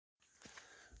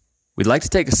We'd like to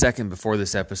take a second before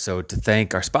this episode to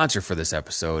thank our sponsor for this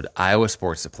episode, Iowa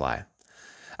Sports Supply.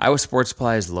 Iowa Sports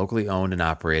Supply is locally owned and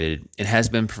operated and has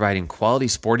been providing quality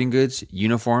sporting goods,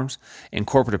 uniforms, and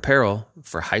corporate apparel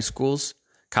for high schools,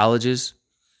 colleges,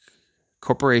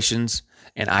 corporations,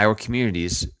 and Iowa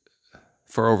communities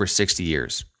for over 60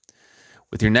 years.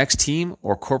 With your next team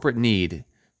or corporate need,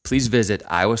 please visit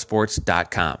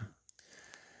iowasports.com.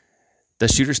 The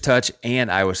Shooter's Touch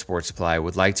and Iowa Sports Supply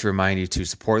would like to remind you to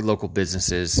support local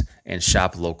businesses and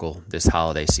shop local this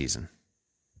holiday season.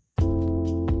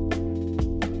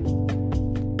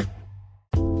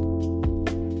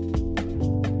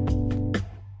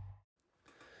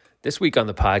 This week on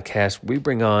the podcast, we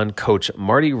bring on Coach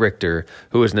Marty Richter,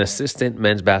 who is an assistant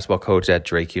men's basketball coach at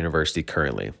Drake University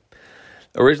currently.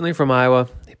 Originally from Iowa,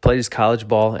 he played his college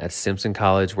ball at Simpson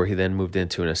College, where he then moved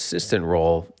into an assistant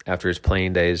role after his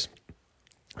playing days.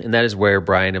 And that is where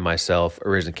Brian and myself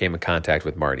originally came in contact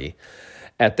with Marty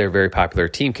at their very popular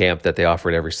team camp that they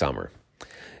offered every summer.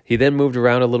 He then moved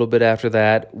around a little bit after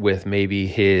that with maybe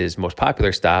his most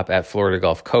popular stop at Florida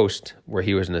Gulf Coast, where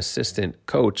he was an assistant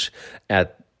coach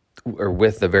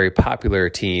with the very popular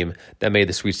team that made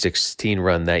the Sweet 16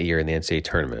 run that year in the NCAA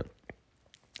tournament.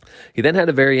 He then had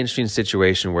a very interesting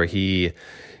situation where he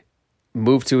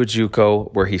moved to a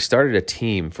JUCO where he started a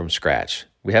team from scratch.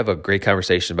 We have a great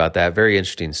conversation about that. Very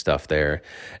interesting stuff there.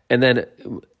 And then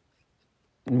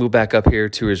moved back up here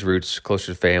to his roots,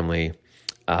 closer to family,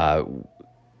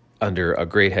 under a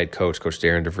great head coach, Coach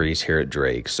Darren DeVries here at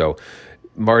Drake. So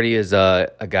Marty is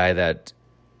a guy that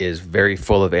is very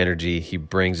full of energy. He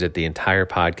brings it the entire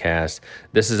podcast.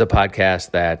 This is a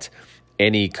podcast that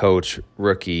any coach,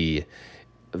 rookie,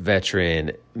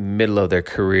 veteran, middle of their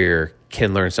career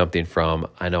can learn something from.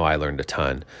 I know I learned a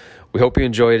ton. We hope you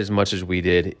enjoy it as much as we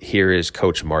did. Here is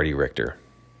Coach Marty Richter.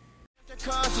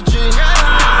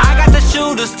 I got the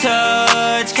shooter's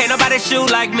touch. Can't nobody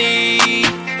shoot like me.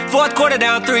 Fourth quarter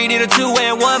down 3, need a 2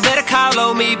 and 1. Better call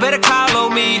on me, better call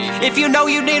on me. If you know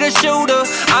you need a shooter,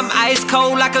 I'm ice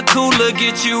cold like a cooler.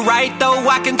 Get you right though,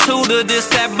 I can tutor this,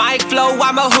 that mic flow.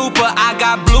 I'm a hooper. I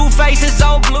got blue faces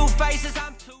on blue faces.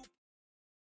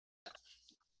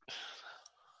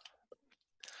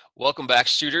 Welcome back,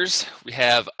 shooters. We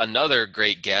have another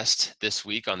great guest this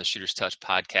week on the Shooter's Touch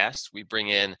podcast. We bring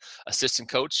in assistant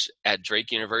coach at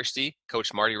Drake University,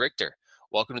 Coach Marty Richter.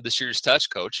 Welcome to the Shooter's Touch,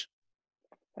 Coach.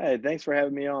 Hey, thanks for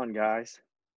having me on, guys.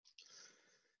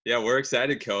 Yeah, we're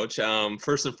excited, Coach.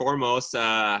 First and foremost,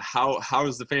 how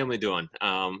is the family doing?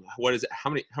 How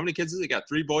many kids is it? Got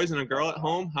 3 boys and a girl at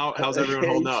home. How's everyone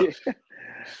holding up?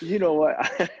 You know what?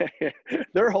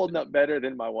 They're holding up better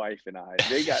than my wife and I.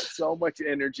 They got so much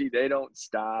energy. They don't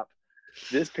stop.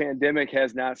 This pandemic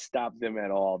has not stopped them at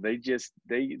all. They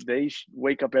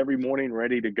wake up every morning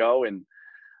ready to go, and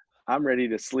I'm ready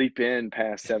to sleep in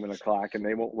past 7 o'clock, and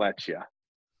they won't let you.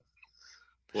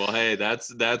 Well, hey,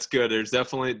 that's good. There's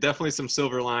definitely some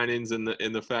silver linings in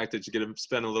the fact that you get to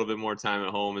spend a little bit more time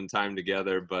at home and time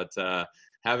together. But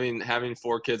having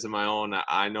 4 kids of my own,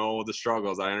 I know the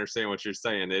struggles. I understand what you're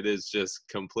saying. It is just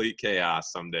complete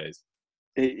chaos some days.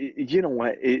 You know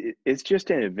what? It's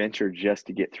just an adventure just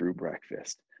to get through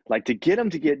breakfast. Like to get them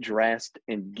to get dressed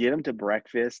and get them to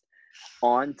breakfast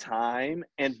on time,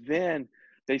 and then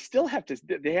they have to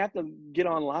get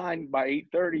online by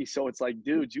 8:30. So it's like,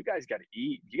 dude, you guys got to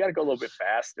eat. You got to go a little bit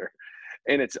faster.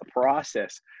 And it's a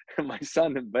process. And my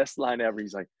son, the best line ever,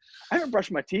 he's like, I haven't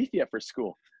brushed my teeth yet for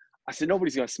school. I said,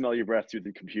 nobody's going to smell your breath through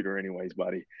the computer anyways,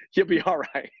 buddy. You'll be all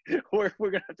right. We're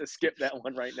going to have to skip that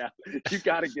one right now. You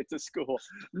got to get to school.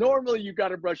 Normally, you got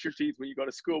to brush your teeth when you go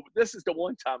to school, but this is the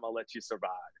one time I'll let you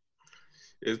survive.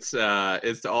 It's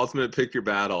the ultimate pick your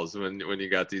battles when you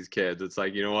got these kids. It's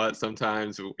like, you know what?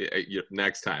 Sometimes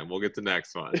next time we'll get the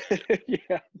next one.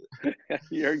 Yeah,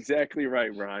 you're exactly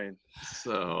right, Brian.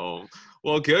 So,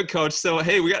 well, good, Coach. So,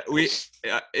 hey, we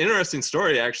interesting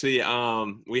story actually.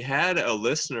 We had a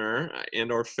listener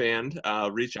and or fan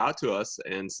reach out to us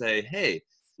and say, hey,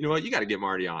 you know what? You got to get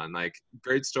Marty on. Like,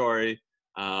 great story.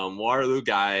 Waterloo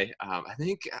guy. I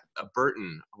think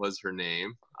Burton was her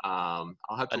name. I'll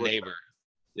have to A neighbor.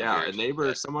 Yeah, a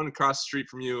neighbor, someone across the street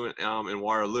from you in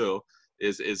Waterloo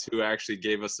is who actually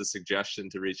gave us the suggestion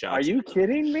to reach out. Are you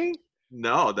kidding me?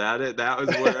 No, that was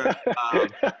where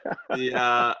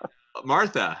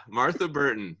Martha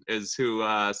Burton is who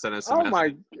sent us. Oh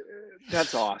my,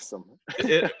 that's awesome.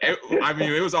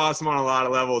 It was awesome on a lot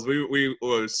of levels. We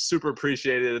was super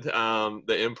appreciated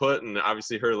the input and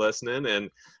obviously her listening and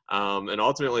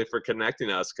ultimately for connecting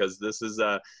us, because this is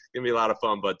gonna be a lot of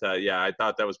fun. But yeah, I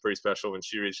thought that was pretty special when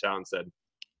she reached out and said,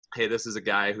 hey, this is a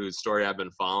guy whose story I've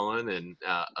been following, and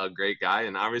a great guy.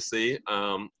 And obviously,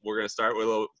 we're going to start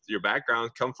with your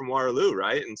background. Come from Waterloo,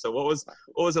 right? And so, what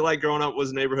was it like growing up? What was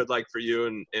the neighborhood like for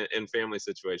you and family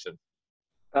situation?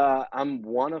 I'm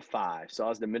one of five, so I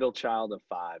was the middle child of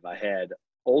five. I had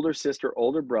older sister,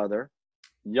 older brother,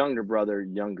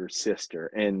 younger sister.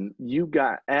 And you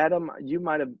got Adam, you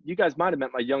guys might have met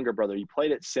my younger brother. He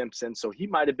played at Simpson, so he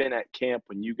might have been at camp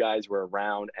when you guys were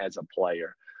around as a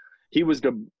player. He was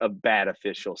a bad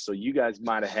official, so you guys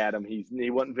might have had him. He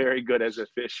wasn't very good as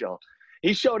official.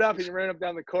 He showed up and he ran up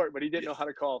down the court, but he didn't know how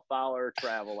to call a foul or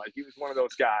travel. Like, he was one of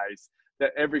those guys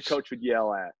that every coach would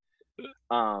yell at.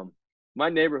 My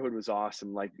neighborhood was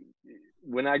awesome. Like,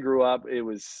 when I grew up, there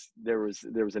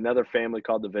was another family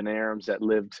called the Van Arums that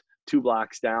lived 2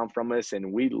 blocks down from us,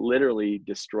 and we literally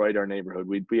destroyed our neighborhood.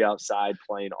 We'd be outside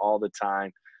playing all the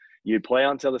time. You'd play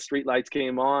out until the street lights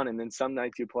came on, and then some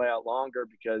nights you'd play out longer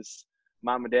because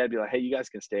mom and dad would be like, hey, you guys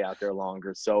can stay out there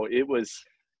longer. So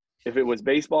if it was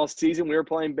baseball season, we were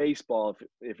playing baseball.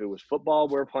 If it was football,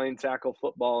 we were playing tackle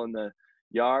football in the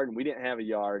yard. And we didn't have a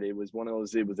yard. It was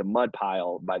it was a mud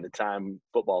pile by the time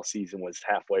football season was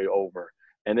halfway over.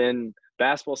 And then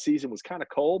basketball season was kind of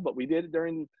cold, but we did it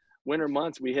during winter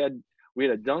months. We had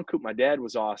a dunk hoop. My dad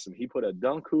was awesome. He put a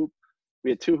dunk hoop.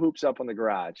 We had 2 hoops up on the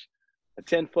garage, a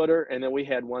 10-footer, and then we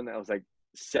had one that was like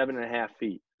 7.5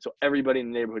 feet. So everybody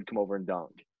in the neighborhood come over and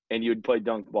dunk, and you'd play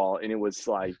dunk ball, and it was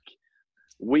like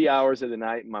wee hours of the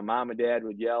night. My mom and dad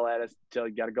would yell at us, tell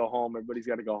you got to go home. Everybody's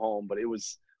got to go home. But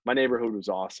my neighborhood was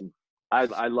awesome.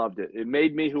 I loved it. It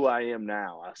made me who I am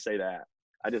now. I'll say that.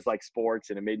 I just like sports,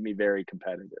 and it made me very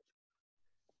competitive.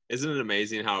 Isn't it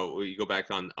amazing how you go back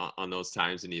on those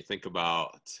times and you think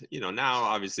about, now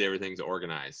obviously everything's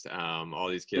organized. All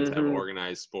these kids have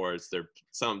organized sports. They're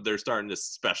starting to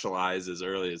specialize as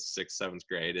early as 6th, 7th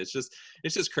grade. It's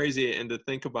just crazy. And to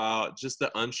think about just the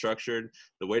unstructured,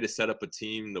 the way to set up a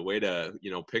team, the way to,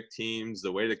 pick teams,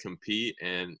 the way to compete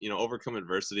and, overcome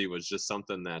adversity was just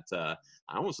something that I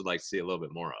almost would like to see a little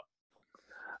bit more of.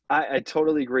 I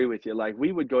totally agree with you. Like,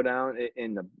 we would go down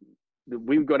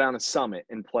we would go down to Summit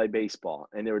and play baseball,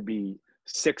 and there would be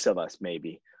 6 of us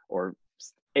maybe, or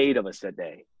 8 of us that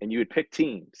day. And you would pick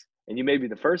teams, and you may be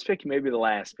the first pick, you may be the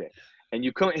last pick. And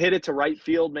you couldn't hit it to right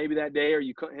field maybe that day, or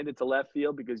you couldn't hit it to left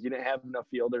field because you didn't have enough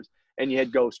fielders, and you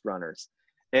had ghost runners.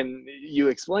 And you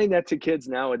explain that to kids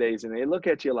nowadays, and they look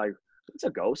at you like, what's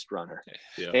a ghost runner?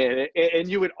 Yeah. And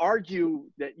you would argue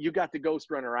that you got the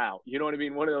ghost runner out. You know what I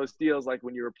mean? One of those deals like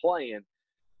when you were playing,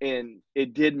 and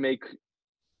it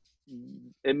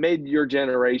made your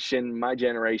generation, my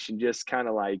generation, just kind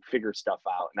of like figure stuff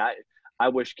out. And I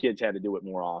wish kids had to do it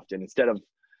more often instead of,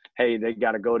 hey, they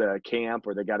got to go to a camp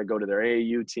or they got to go to their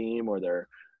AAU team or their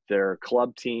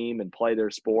club team and play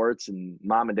their sports, and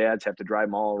mom and dads have to drive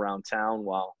them all around town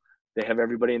while they have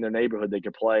everybody in their neighborhood they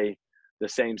could play the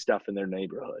same stuff in their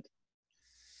neighborhood.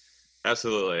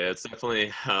 Absolutely. It's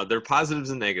definitely, there are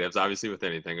positives and negatives, obviously, with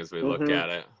anything as we look at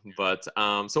it. But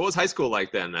so what was high school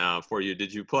like then for you?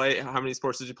 Did you play, how many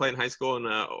sports did you play in high school? And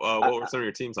what were some of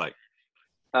your teams like?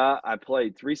 I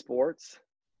played 3 sports.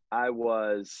 I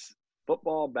was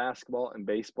football, basketball, and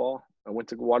baseball. I went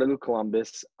to Waterloo,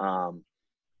 Columbus.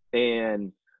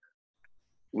 And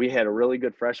we had a really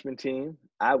good freshman team.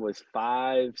 I was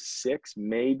 5'6",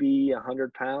 maybe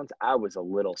 100 pounds. I was a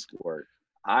little sport.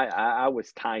 I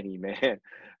was tiny, man.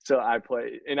 So I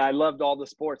played, and I loved all the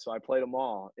sports, so I played them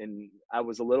all. And I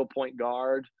was a little point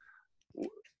guard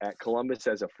at Columbus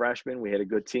as a freshman. We had a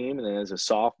good team, and then as a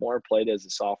sophomore, played as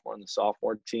a sophomore on the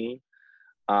sophomore team.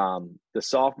 The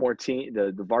sophomore team,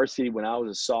 the varsity, when I was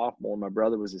a sophomore, my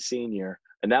brother was a senior,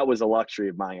 and that was a luxury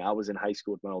of mine. I was in high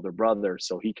school with my older brother,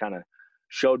 so he kind of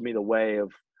showed me the way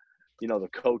of, the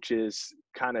coaches.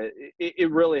 Kind of,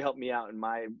 it really helped me out in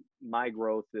my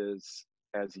growth as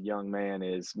a young man.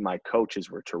 Is my coaches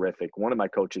were terrific. One of my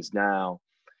coaches now,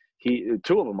 2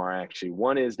 of them are actually.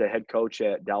 One is the head coach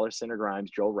at Dollar Center Grimes.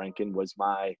 Joe Rankin was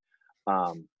my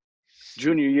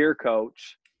junior year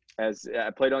coach. As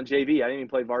I played on JV, I didn't even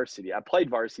play varsity. I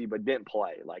played varsity, but didn't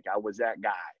play. Like, I was that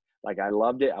guy. Like, I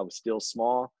loved it. I was still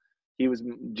small. He was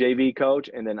JV coach.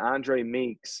 And then Andre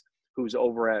Meeks, who's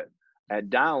over at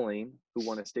Dowling, who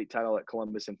won a state title at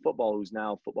Columbus in football, who's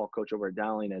now football coach over at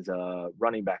Dowling as a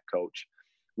running back coach,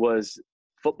 was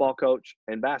football coach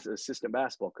and assistant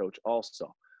basketball coach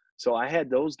also. So I had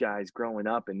those guys growing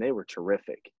up, and they were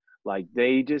terrific. Like,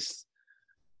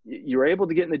 you were able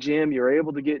to get in the gym, you were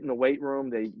able to get in the weight room.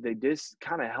 They just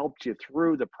kind of helped you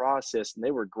through the process, and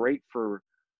they were great for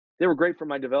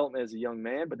my development as a young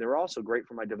man, but they were also great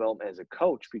for my development as a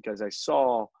coach, because I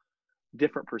saw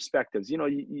different perspectives. You know,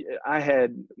 I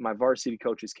had my varsity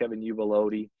coach is Kevin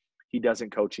Uvalodi. He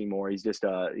doesn't coach anymore. He's just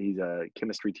he's a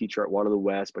chemistry teacher at Waterloo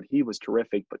West, but he was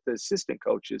terrific. But the assistant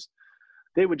coaches,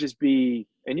 they would just be,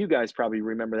 and you guys probably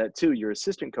remember that too. Your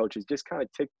assistant coaches just kind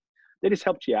of they just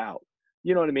helped you out.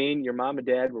 You know what I mean? Your mom and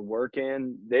dad were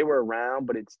working, they were around,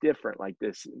 but it's different like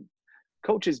this.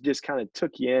 Coaches just kind of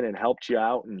took you in and helped you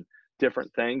out in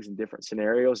different things and different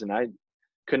scenarios. And I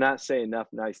could not say enough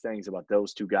nice things about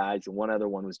those two guys. And one other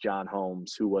one was John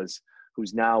Holmes, who's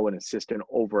now an assistant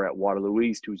over at Waterloo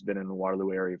East, who's been in the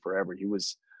Waterloo area forever. He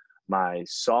was my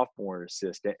sophomore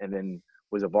assistant and then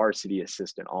was a varsity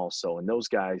assistant also. And those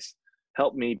guys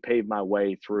helped me pave my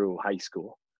way through high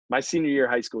school. My senior year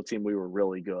high school team, we were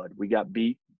really good. We got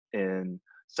beat in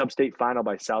sub-state final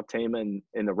by South Tama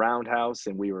in the Roundhouse,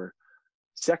 and we were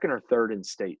second or third in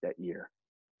state that year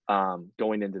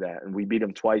going into that. And we beat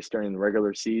them twice during the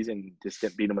regular season, just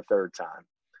didn't beat them a third time.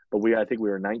 But I think we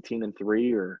were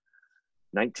 19-3 or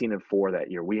 19-4 that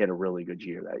year. We had a really good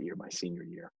year that year, my senior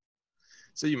year.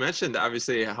 So you mentioned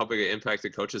obviously how big an impact the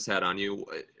coaches had on you.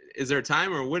 Is there a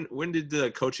time, or when did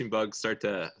the coaching bug start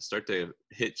to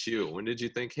hit you? When did you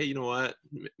think, hey, you know what,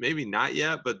 maybe not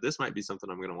yet, but this might be something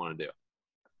I'm going to want to do?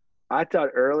 I thought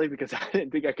early because I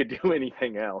didn't think I could do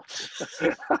anything else.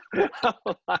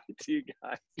 I'll lie to you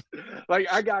guys. Like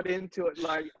I got into it,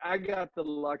 like I got the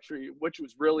luxury, which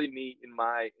was really neat in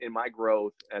my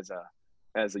growth as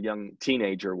a young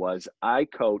teenager, was I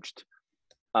coached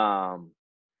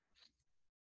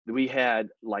we had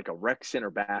like a rec center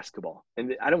basketball,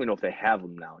 and I don't even know if they have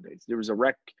them nowadays. There was a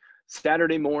rec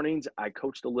Saturday mornings. I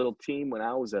coached a little team when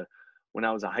I was a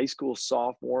high school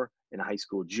sophomore and a high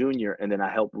school junior, and then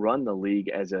I helped run the league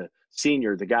as a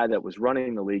senior. The guy that was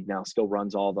running the league now still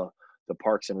runs all the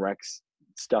parks and recs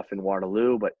stuff in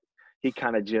Waterloo, but he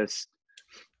kind of just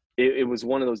it was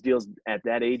one of those deals. At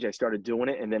that age, I started doing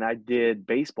it, and then I did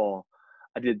baseball.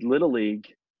 I did little league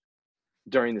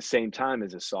during the same time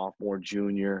as a sophomore,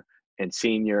 junior, and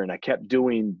senior. And I kept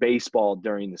doing baseball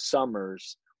during the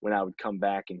summers when I would come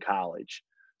back in college.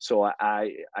 So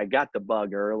I got the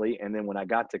bug early. And then when I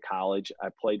got to college, I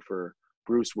played for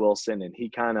Bruce Wilson, and he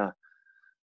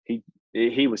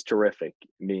was terrific.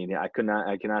 I mean, I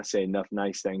cannot say enough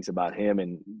nice things about him,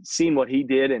 and seeing what he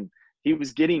did. And he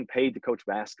was getting paid to coach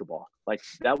basketball. Like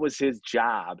that was his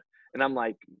job. And I'm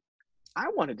like, I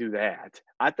want to do that.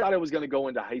 I thought I was going to go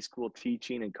into high school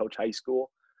teaching and coach high school.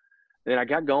 And I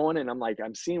got going, and I'm like,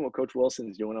 I'm seeing what Coach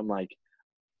Wilson's doing. I'm like,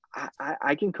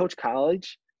 I can coach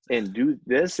college and do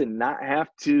this and not have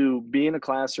to be in a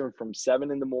classroom from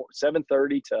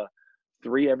 7:30 to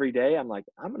 3 every day. I'm like,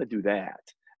 I'm going to do that.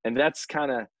 And that's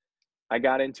kind of, I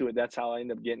got into it. That's how I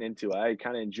ended up getting into it. I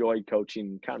kind of enjoyed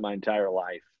coaching kind of my entire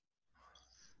life.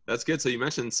 That's good. So you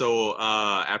mentioned,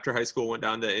 after high school, went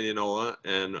down to Indianola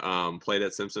and played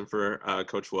at Simpson for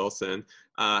Coach Wilson.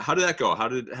 How did that go? How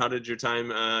did your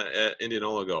time at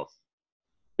Indianola go?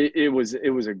 It was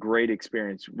a great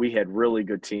experience. We had really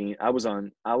good team. I was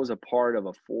a part of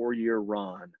a 4-year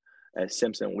run at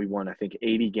Simpson. We won, I think,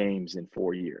 80 games in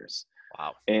 4 years.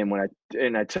 Wow.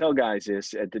 And I tell guys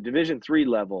this, at the Division III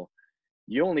level,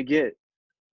 you only get,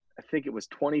 I think it was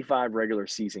 25 regular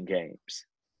season games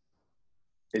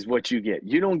is what you get.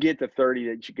 You don't get the 30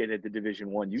 that you get at the Division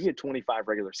I. You get 25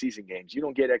 regular season games. You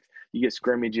don't get you get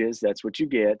scrimmages. That's what you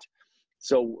get.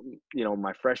 So,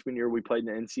 my freshman year, we played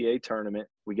in the NCAA tournament.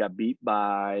 We got beat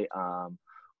by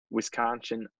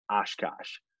Wisconsin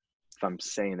Oshkosh, if I'm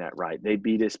saying that right. They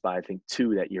beat us by, I think,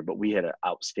 2 that year, but we had an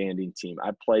outstanding team.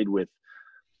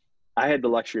 I had the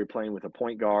luxury of playing with a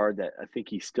point guard that I think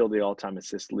he's still the all-time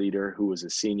assist leader, who was a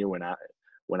senior when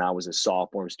I was a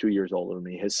sophomore. He was 2 years older than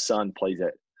me. His son plays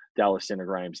at Dallas Center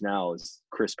Grimes now, is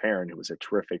Chris Perrin, who was a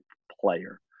terrific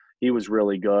player. He was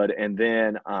really good. And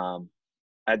then I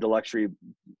had the luxury,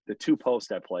 the 2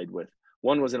 posts I played with.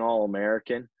 One was an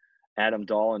All-American, Adam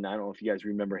Dolan. I don't know if you guys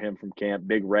remember him from camp.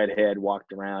 Big redhead,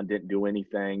 walked around, didn't do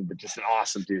anything, but just an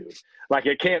awesome dude. Like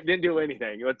at camp, didn't do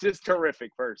anything. He was just a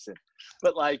terrific person.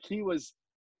 But like he was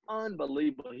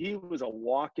unbelievable. He was a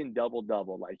walking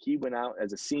double-double. Like he went out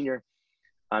as a senior.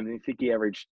 I think he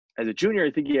averaged, as a junior,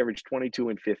 I think he averaged 22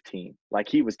 and 15. Like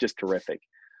he was just terrific.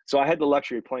 So I had the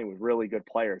luxury of playing with really good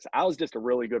players. I was just a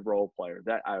really good role player.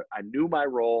 That I knew my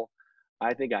role.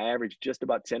 I think I averaged just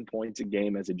about 10 points a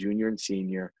game as a junior and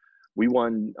senior. We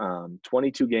won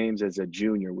 22 games as a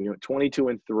junior. We went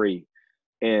 22-3.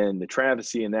 And the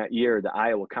travesty in that year, the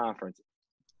Iowa Conference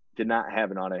did not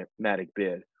have an automatic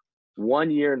bid.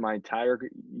 1 year in my entire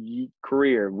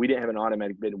career, we didn't have an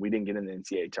automatic bid, and we didn't get in the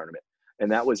NCAA tournament.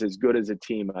 And that was as good as a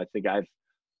team I think I've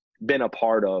been a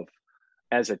part of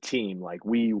as a team. Like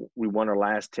we won our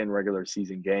last 10 regular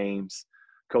season games.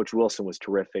 Coach Wilson was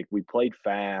terrific. We played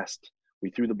fast. We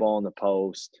threw the ball in the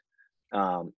post.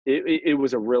 It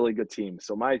was a really good team.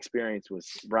 So my experience was,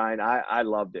 Brian, I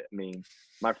loved it. I mean,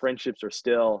 my friendships are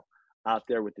still out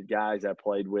there with the guys I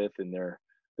played with, and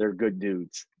they're good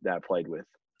dudes that I played with.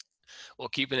 Well,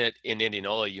 keeping it in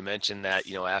Indianola, you mentioned that,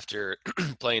 after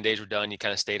playing days were done, you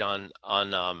kind of stayed on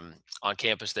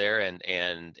campus there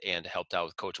and helped out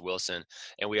with Coach Wilson.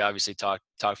 And we obviously talked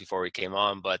before we came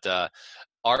on, but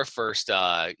our first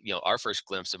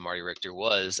glimpse of Marty Richter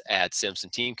was at Simpson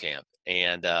Team Camp.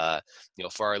 And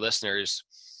for our listeners,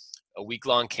 a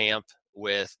week-long camp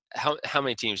with how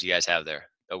many teams do you guys have there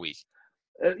a week?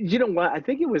 You know what? I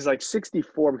think it was like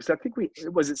 64, because I think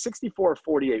was it 64 or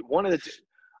 48? One of the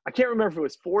I can't remember if it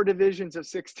was 4 divisions of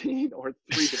 16 or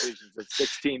 3 divisions of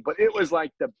 16, but it was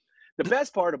like the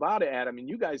best part about it, Adam, and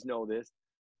you guys know this,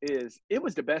 is it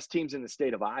was the best teams in the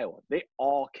state of Iowa. They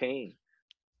all came.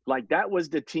 Like, that was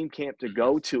the team camp to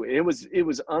go to. It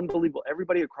was unbelievable.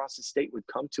 Everybody across the state would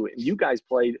come to it. And you guys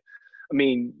played, I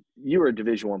mean, you were a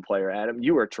Division I player, Adam.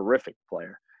 You were a terrific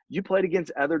player. You played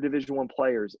against other Division I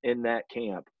players in that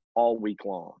camp all week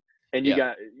long. And you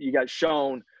got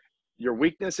shown your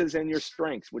weaknesses and your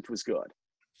strengths, which was good.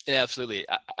 Yeah, absolutely.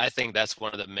 I think that's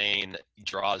one of the main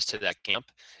draws to that camp,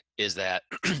 is that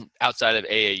outside of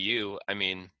AAU, I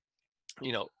mean,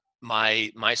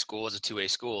 my school is a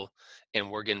 2A school, and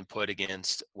we're getting put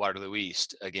against Waterloo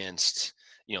East, against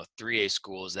 3A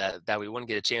schools that we wouldn't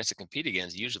get a chance to compete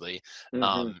against usually.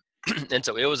 And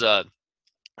so it was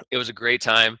a great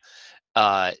time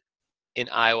in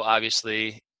Iowa,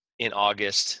 obviously, in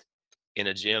August, in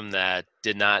a gym that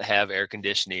did not have air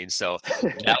conditioning. So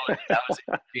that was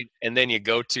and then you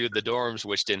go to the dorms,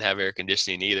 which didn't have air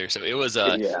conditioning either. So it was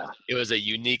a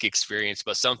unique experience,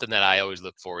 but something that I always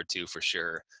look forward to for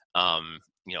sure.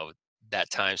 That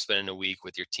time spending a week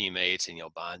with your teammates and,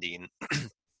 bonding,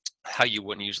 how you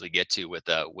wouldn't usually get to with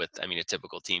a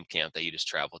typical team camp that you just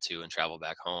travel to and travel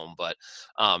back home. But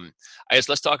I guess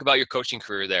let's talk about your coaching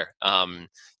career there.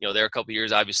 There are a couple of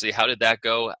years, obviously. How did that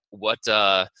go? What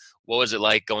was it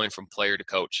like going from player to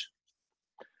coach?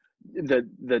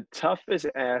 The toughest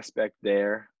aspect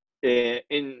there,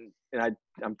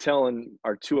 I'm telling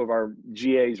two of our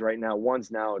GAs right now,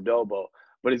 one's now Adobo,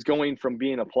 but it's going from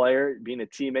being a player, being a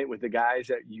teammate with the guys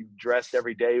that you dressed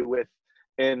every day with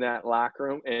in that locker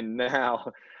room, and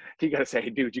now you got to say,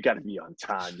 hey, dude, you got to be on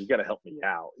time. You got to help me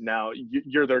out. Now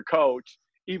you're their coach,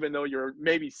 even though you're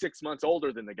maybe 6 months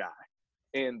older than the guy.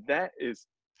 And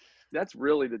that's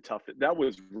really the toughest. That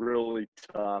was really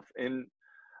tough. And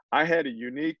I had a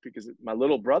unique, because my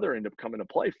little brother ended up coming to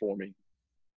play for me.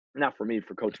 Not for me,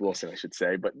 for Coach Wilson, I should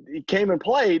say. But he came and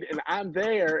played, and I'm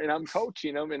there, and I'm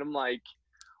coaching him, and I'm like,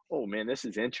 oh, man, this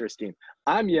is interesting.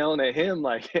 I'm yelling at him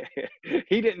like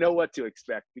he didn't know what to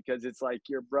expect, because it's like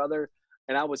your brother.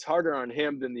 And I was harder on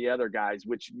him than the other guys,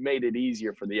 which made it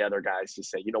easier for the other guys to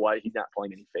say, you know what, he's not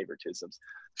playing any favoritisms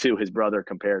to his brother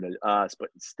compared to us. But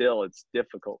still, it's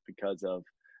difficult because of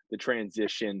the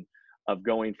transition of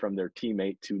going from their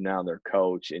teammate to now their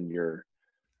coach, and you're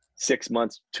 6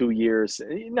 months, 2 years.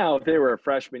 Now, if they were a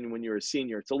freshman when you were a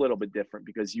senior, it's a little bit different,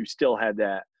 because you still had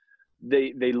that.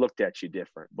 They looked at you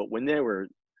different. But when they were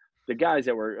the guys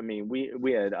that were,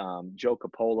 we had Joe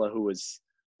Coppola, who was,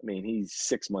 he's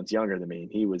 6 months younger than me.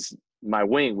 He was my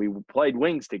wing. We played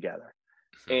wings together.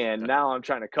 And now I'm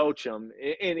trying to coach him.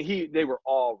 And they were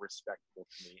all respectful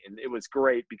to me. And it was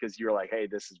great, because you're like, hey,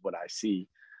 this is what I see.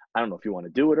 I don't know if you want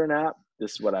to do it or not.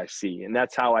 This is what I see. And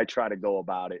that's how I try to go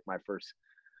about it my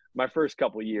first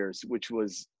couple of years, which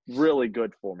was really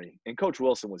good for me. And Coach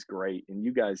Wilson was great. And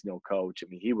you guys know Coach.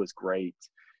 He was great.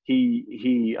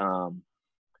 He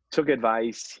took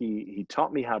advice. He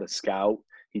taught me how to scout.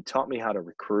 He taught me how to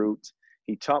recruit.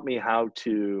 He taught me how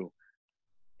to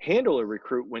handle a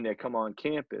recruit when they come on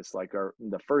campus. Like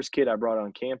the first kid I brought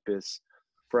on campus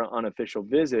for an unofficial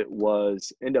visit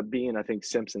ended up being, I think,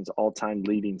 Simpson's all-time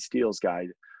leading steals guy,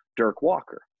 Dirk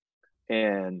Walker.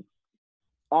 And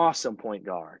awesome point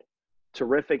guard,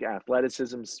 terrific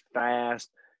athleticism,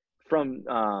 fast, from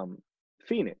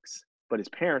Phoenix, but his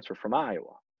parents were from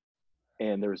Iowa.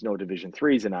 And there was no Division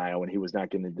IIIs in Iowa, and he was not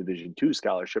getting a Division II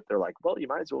scholarship. They're like, well, you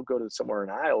might as well go to somewhere in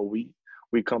Iowa. We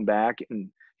come back, and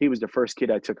he was the first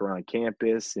kid I took around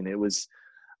campus. And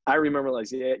I remember like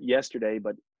yesterday,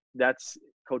 but that's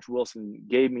Coach Wilson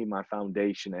gave me my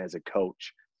foundation as a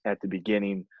coach at the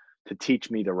beginning to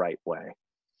teach me the right way.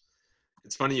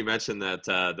 It's funny you mentioned that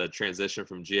the transition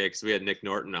from GA, because we had Nick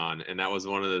Norton on, and that was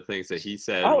one of the things that he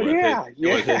said Oh, with yeah.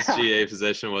 with his GA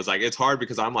position was like, it's hard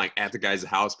because I'm like at the guy's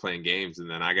house playing games, and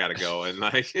then I got to go and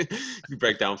like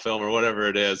break down film or whatever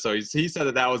it is. So he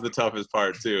said that was the toughest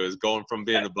part too, is going from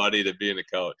being a buddy to being a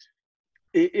coach.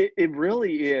 It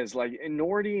really is. Like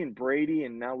Norty and Brady,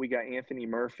 and now we got Anthony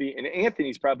Murphy. And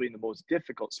Anthony's probably in the most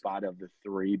difficult spot of the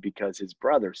three because his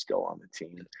brother's still on the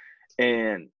team.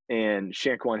 And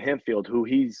Shanquan Hempfield, who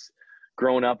he's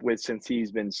grown up with since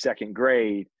he's been second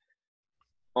grade,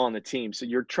 on the team. So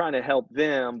you're trying to help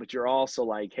them, but you're also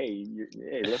like, hey,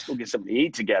 let's go get something to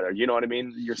eat together. You know what I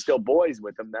mean? You're still boys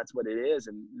with them. That's what it is.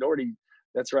 And Norty,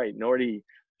 that's right. Norty,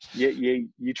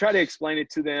 you try to explain it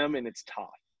to them, and it's tough.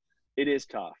 It is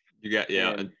tough. You got,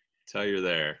 until you're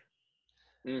there.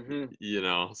 Mm-hmm. You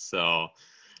know, so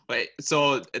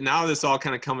now this all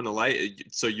kind of coming to light.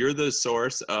 So you're the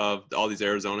source of all these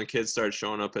Arizona kids start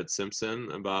showing up at Simpson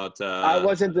about I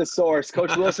wasn't the source.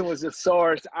 Coach Wilson was the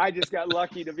source. I just got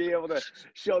lucky to be able to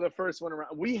show the first one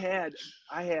around. There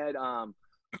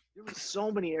was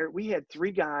so many. We had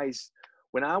three guys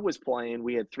when I was playing.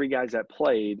 We had three guys that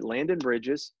played. Landon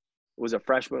Bridges was a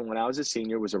freshman when I was a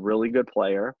senior. Was a really good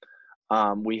player.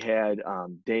 We had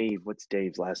Dave. What's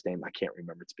Dave's last name? I can't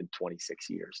remember. It's been 26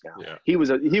 years now. Yeah. He was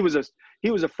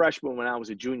a freshman when I was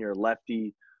a junior,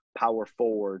 lefty, power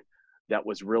forward that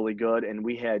was really good. And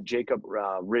we had Jacob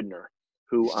Ridner,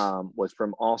 who was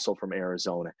also from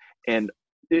Arizona. And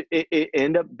it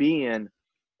ended up being,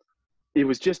 it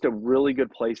was just a really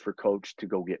good place for coach to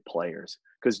go get players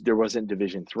because there wasn't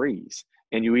Division IIIs.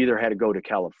 And you either had to go to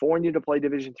California to play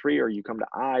Division III or you come to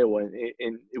Iowa,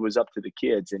 and it was up to the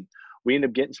kids. And we ended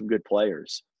up getting some good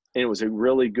players. And it was a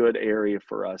really good area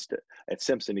for us at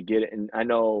Simpson to get it. And I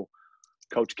know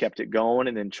Coach kept it going.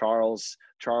 And then Charles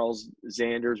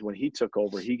Zanders, when he took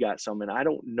over, he got some. And I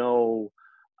don't know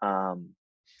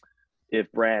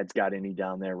if Brad's got any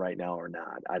down there right now or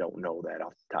not. I don't know that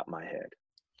off the top of my head.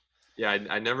 Yeah,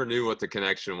 I never knew what the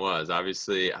connection was.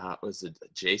 Obviously, was it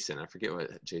Jason? I forget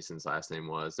what Jason's last name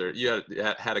was. You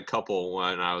had a couple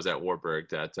when I was at Wartburg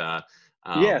that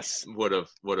yes, would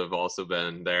have also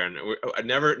been there, and I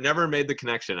never made the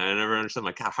connection. I never understood,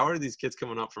 like, how are these kids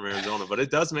coming up from Arizona? But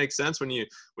it does make sense when you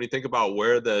think about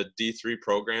where the D3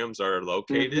 programs are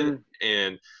located, mm-hmm.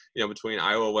 and between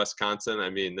Iowa, Wisconsin. I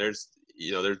mean, there's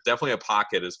definitely a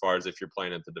pocket as far as if you're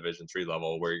playing at the Division III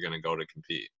level where you're going to go to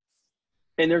compete.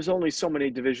 And there's only so many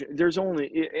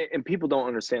and people don't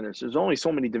understand this. There's only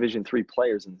so many Division III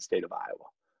players in the state of Iowa.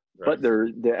 Right.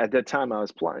 But at that time I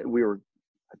was playing,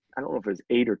 I don't know if it was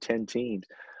 8 or 10 teams.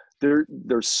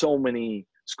 There's so many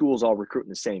schools all recruiting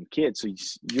the same kids. So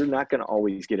you're not going to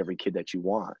always get every kid that you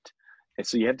want. And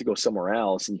so you have to go somewhere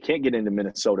else. And you can't get into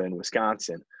Minnesota and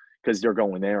Wisconsin because they're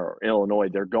going there, or Illinois.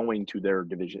 They're going to their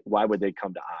division. Why would they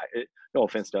come to Iowa? No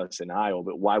offense to us in Iowa,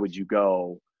 but why would you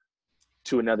go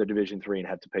to another Division III and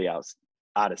have to pay out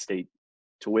of state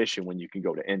tuition when you can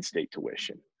go to in-state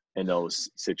tuition in those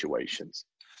situations?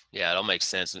 Yeah, it all makes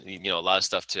sense. A lot of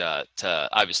stuff to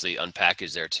obviously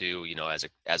unpackage there too.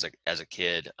 As a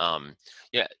kid.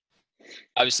 Yeah,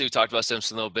 obviously we talked about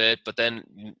Simpson a little bit, but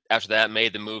then after that,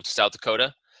 made the move to South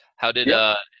Dakota. How did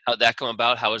how'd that come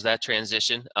about? How was that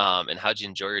transition? And how'd you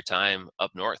enjoy your time up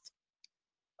north?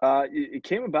 It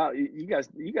came about. You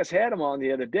guys had him on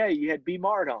the other day. You had B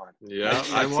Mart on. Yeah,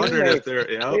 I wondered if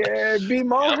there. Yeah, B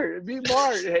Mart. B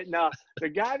Mart. Now the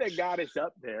guy that got us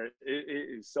up there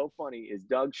is so funny. Is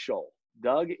Doug Scholl.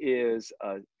 Doug is.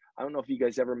 I don't know if you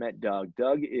guys ever met Doug.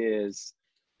 Doug is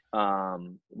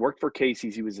worked for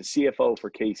Casey's. He was a CFO for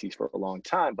Casey's for a long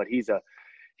time, but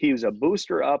he was a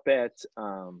booster up at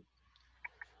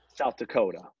South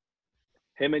Dakota.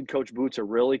 Him and Coach Boots are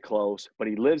really close, but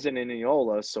he lives in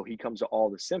Indianola, so he comes to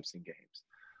all the Simpson games.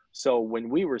 So when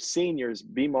we were seniors,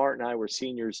 B Mart and I were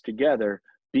seniors together.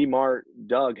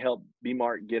 Doug helped B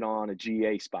Mart get on a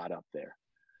GA spot up there.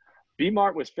 B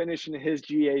Mart was finishing his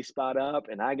GA spot up,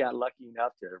 and I got lucky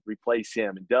enough to replace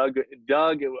him. And Doug,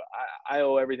 I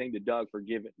owe everything to Doug for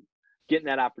getting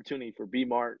that opportunity for B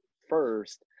Mart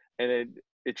first, and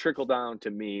it trickled down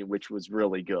to me, which was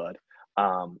really good.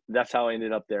 That's how I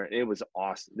ended up there. It was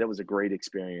awesome. That was a great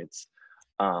experience.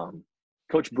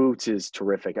 Coach Boots is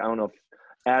terrific. I don't know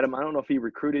if he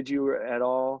recruited you at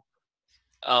all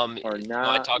or not.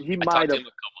 I talked to him a couple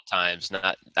times.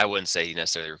 I wouldn't say he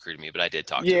necessarily recruited me, but I did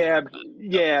talk to him.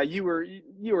 Yeah, you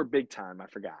were big time. I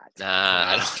forgot.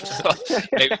 Nah, I don't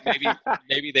know.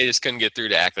 maybe they just couldn't get through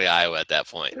to Ackley, Iowa at that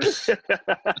point.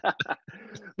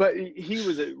 But he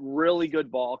was a really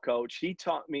good ball coach. He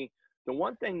taught me. The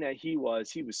one thing that he was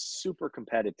super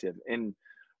competitive. And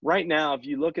right now, if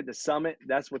you look at the Summit,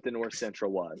 that's what the North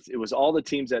Central was. It was all the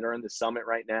teams that are in the Summit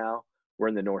right now were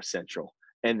in the North Central,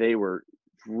 and they were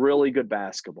really good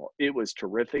basketball. It was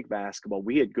terrific basketball.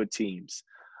 We had good teams.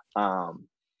 I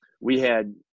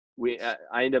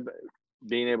ended up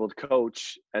being able to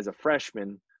coach as a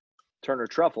freshman. Turner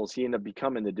Truffles, he ended up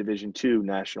becoming the Division II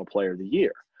National Player of the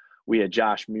Year. We had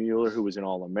Josh Mueller, who was an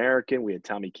All-American. We had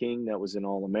Tommy King, that was an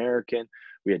All-American.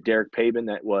 We had Derek Pabin,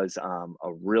 that was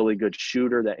a really good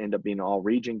shooter that ended up being an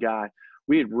all-region guy.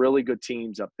 We had really good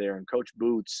teams up there, and Coach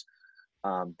Boots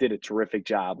did a terrific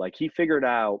job. Like, he figured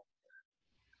out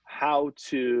how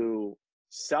to –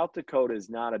 South Dakota is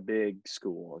not a big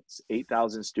school. It's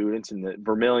 8,000 students, and the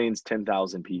Vermilion's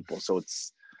 10,000 people. So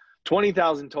it's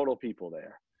 20,000 total people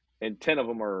there, and 10 of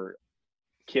them are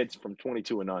kids from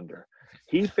 22 and under.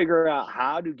 He figured out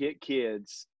how to get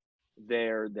kids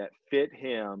there that fit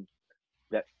him,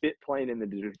 that fit playing in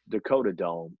the Dakota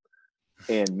Dome,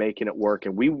 and making it work.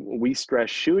 And we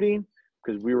stressed shooting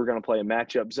because we were going to play a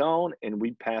matchup zone, and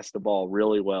we passed the ball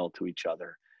really well to each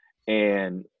other.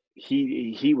 And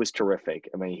he was terrific.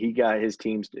 I mean, he got his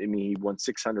teams – I mean, he won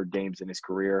 600 games in his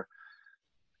career.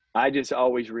 I just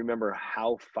always remember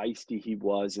how feisty he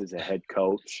was as a head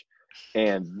coach.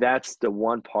 And that's the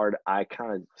one part I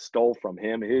kind of stole from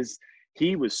him.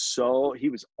 He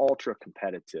was ultra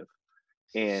competitive,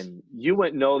 and you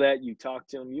wouldn't know that. You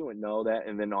talked to him, you wouldn't know that.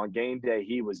 And then on game day,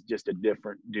 he was just a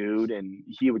different dude, and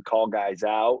he would call guys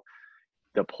out.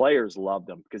 The players loved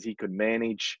him because he could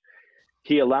manage.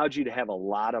 He allowed you to have a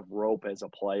lot of rope as a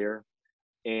player,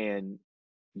 and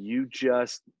you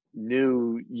just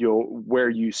knew where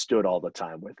you stood all the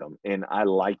time with him. And I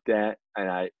liked that.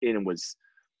 And it was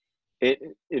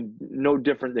no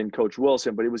different than Coach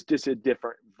Wilson, but it was just a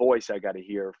different voice I got to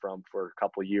hear from for a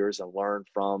couple of years and learn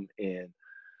from, and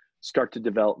start to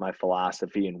develop my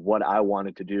philosophy and what I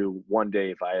wanted to do one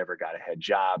day if I ever got a head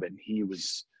job. And he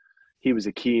was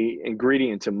a key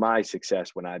ingredient to my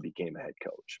success when I became a head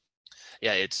coach.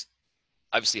 Yeah, it's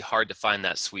obviously hard to find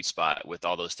that sweet spot with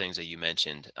all those things that you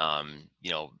mentioned.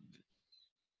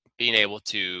 Being able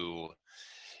to,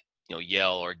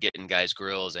 yell or get in guys'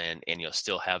 grills and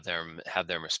still have them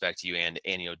respect you and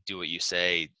do what you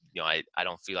say. I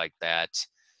don't feel like that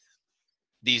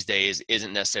these days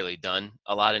isn't necessarily done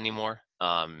a lot anymore.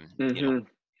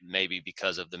 Maybe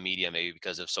because of the media, maybe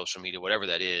because of social media, whatever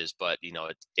that is, but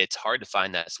it's hard to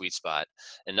find that sweet spot.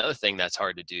 Another thing that's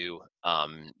hard to do,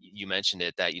 you mentioned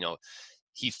it, that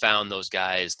he found those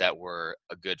guys that were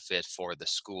a good fit for the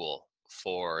school,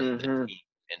 for the team,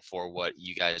 and for what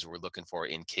you guys were looking for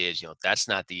in kids. That's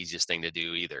not the easiest thing to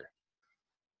do either.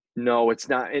 No, it's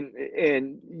not.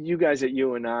 And you guys at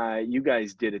UNI, you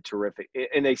guys did a terrific,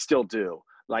 and they still do.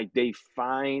 Like, they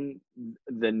find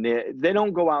they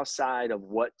don't go outside of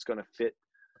what's going to fit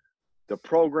the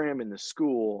program and the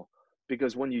school,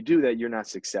 because when you do that, you're not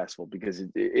successful, because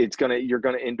you're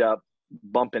going to end up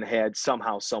bumping heads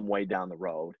somehow, some way down the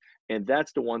road. And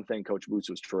that's the one thing Coach Boots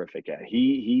was terrific at.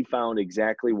 He found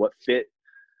exactly what fit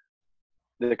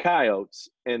the Coyotes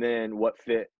and then what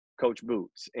fit Coach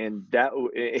Boots. And that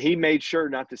he made sure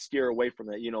not to steer away from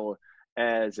that.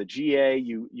 As a GA,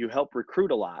 you help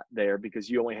recruit a lot there because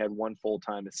you only had one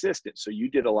full-time assistant. So you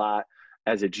did a lot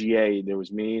as a GA. There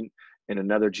was me and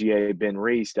another GA, Ben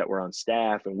Reese, that were on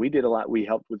staff, and we did a lot. We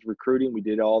helped with recruiting. We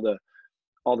did all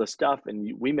the stuff.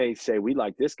 And we may say, we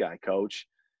like this guy, Coach,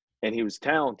 and he was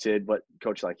talented, but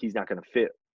Coach, he's not going to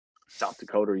fit South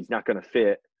Dakota, or he's not going to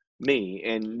fit me.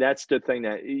 And that's the thing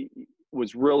that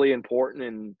was really important.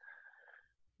 And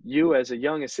you, as a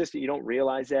young assistant, you don't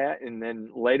realize that. And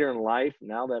then later in life,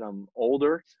 now that I'm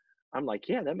older, I'm like,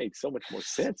 yeah, that made so much more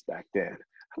sense back then.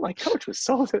 I'm like, Coach was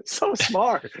so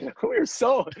smart. We were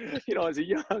so, as a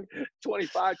young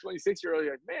 25, 26-year-old,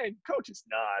 you're like, man, Coach is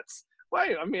nuts.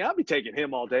 Wait, I'll be taking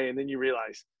him all day. And then you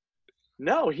realize,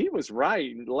 no, he was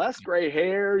right. Less gray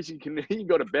hairs. You can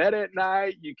go to bed at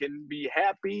night. You can be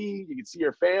happy. You can see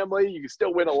your family. You can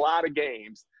still win a lot of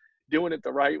games doing it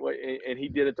the right way. And he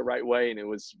did it the right way. And it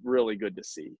was really good to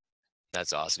see.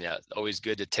 That's awesome. Yeah. Always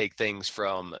good to take things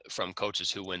from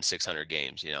coaches who win 600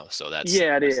 games, so that's.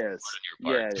 Yeah, it is.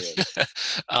 Yeah, it is.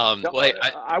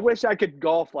 I wish I could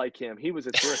golf like him. He was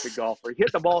a terrific golfer. He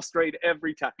hit the ball straight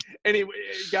every time. Anyway,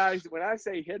 guys, when I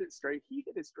say hit it straight, he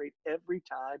hit it straight every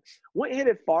time. Wouldn't hit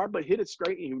it far, but hit it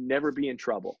straight, and you'd never be in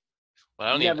trouble.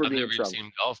 Well, I've never even seen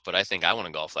him golf, but I think I want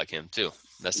to golf like him too.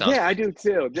 That sounds. Yeah, I do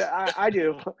too. I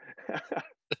do.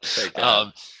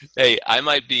 Hey, I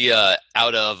might be out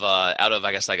of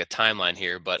I guess like a timeline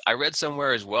here, but I read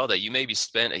somewhere as well that you maybe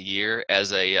spent a year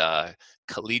as a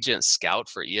collegiate scout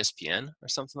for ESPN or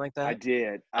something like that. I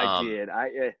did.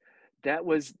 that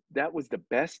was the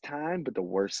best time, but the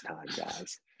worst time,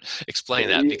 guys. Explain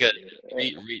that, because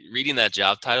reading that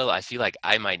job title, I feel like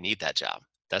I might need that job.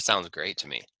 That sounds great to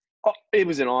me. Oh, it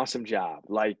was an awesome job.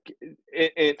 Like,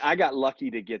 and I got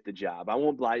lucky to get the job. I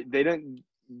won't lie. They didn't.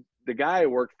 The guy I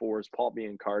worked for is Paul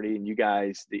Biancardi, and you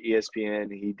guys, the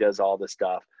ESPN, he does all this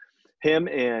stuff. Him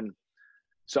and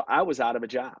so I was out of a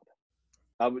job.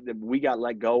 We got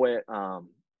let go at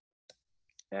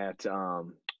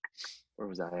where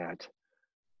was I at?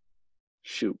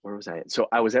 Shoot, where was I at? So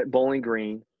I was at Bowling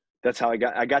Green. That's how I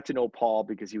got to know Paul,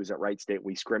 because he was at Wright State.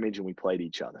 We scrimmaged and we played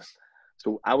each other.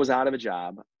 So I was out of a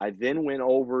job. I then went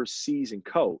overseas and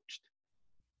coached,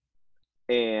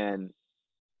 and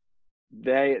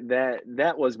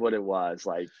that was what it was.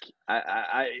 Like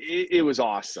it was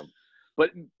awesome,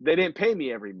 but they didn't pay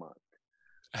me every month.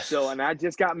 So, and I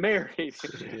just got married.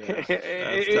 Yeah,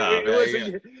 that's tough.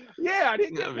 I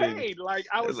didn't get paid. Like,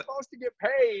 I was supposed to get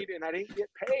paid, and I didn't get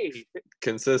paid.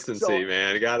 Consistency,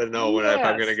 man. You got to know if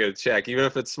I'm going to get a check. Even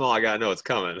if it's small, I got to know it's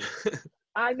coming.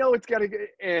 I know it's got to get,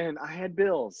 and I had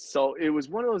bills. So it was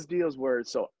one of those deals where,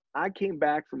 so I came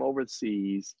back from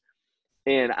overseas,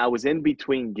 and I was in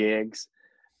between gigs,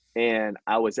 and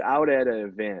I was out at an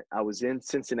event. I was in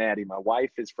Cincinnati. My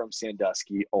wife is from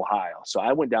Sandusky, Ohio. So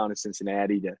I went down to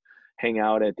Cincinnati to hang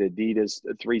out at the Adidas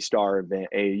 3-star event,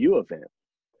 AAU event.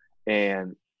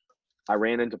 And I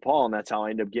ran into Paul, and that's how I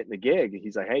ended up getting the gig.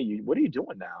 He's like, "Hey, what are you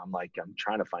doing now?" I'm like, "I'm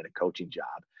trying to find a coaching job."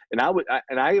 And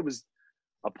I was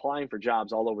applying for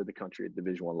jobs all over the country at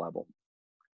Division I level.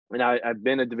 And I've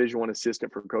been a Division I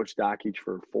assistant for Coach Dockage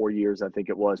for 4 years, I think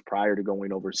it was, prior to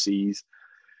going overseas.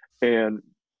 And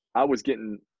I was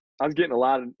getting a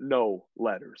lot of no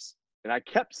letters, and I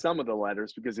kept some of the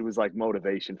letters because it was like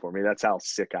motivation for me. That's how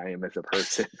sick I am as a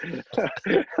person.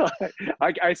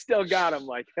 I still got them.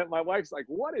 Like, my wife's like,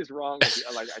 "What is wrong with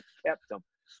you?" Like, I kept them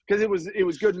because it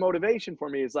was good motivation for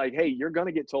me. It's like, hey, you're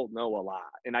gonna get told no a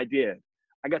lot, and I did.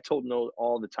 I got told no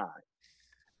all the time.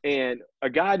 And a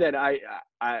guy that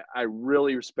I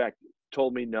really respect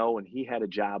told me no, and he had a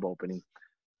job opening,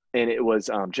 and it was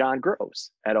John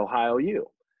Gross at Ohio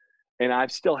U. And I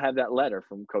still have that letter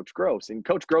from Coach Gross. And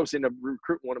Coach Gross ended up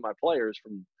recruiting one of my players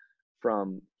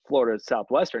from Florida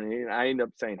Southwestern. And I ended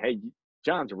up saying, "Hey,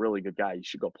 John's a really good guy. You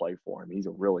should go play for him. He's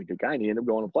a really good guy." And he ended up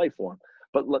going to play for him.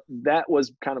 But look, that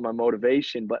was kind of my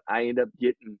motivation. But I ended up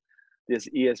getting this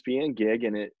ESPN gig,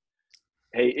 and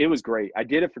it was great. I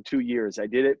did it for 2 years. I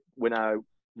did it when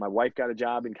my wife got a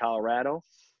job in Colorado.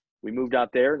 We moved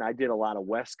out there, and I did a lot of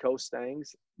West Coast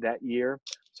things that year.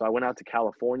 So I went out to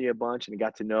California a bunch and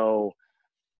got to know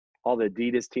all the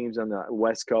Adidas teams on the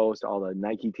West Coast, all the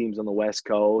Nike teams on the West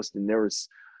Coast. And there's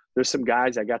some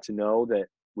guys I got to know that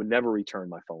would never return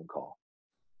my phone call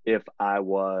if I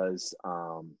was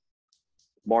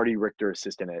Marty Richter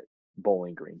assistant at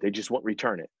Bowling Green. They just won't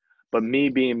return it. But me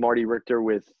being Marty Richter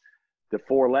with the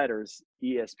 4 letters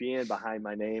ESPN behind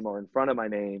my name or in front of my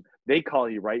name, they call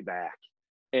you right back.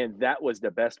 And that was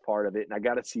the best part of it. And I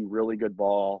got to see really good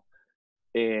ball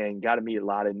and got to meet a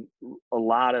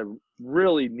lot of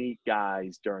really neat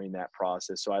guys during that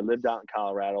process. So I lived out in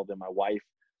Colorado. Then my wife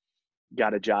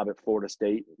got a job at Florida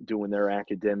State doing their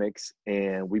academics,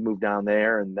 and we moved down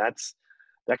there. And that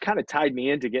kind of tied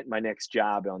me into getting my next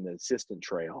job on the assistant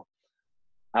trail.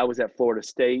 I was at Florida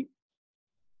State,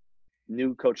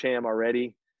 knew Coach Ham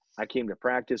already. I came to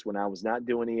practice when I was not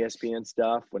doing ESPN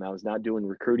stuff, when I was not doing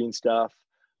recruiting stuff.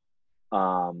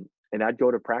 And I'd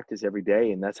go to practice every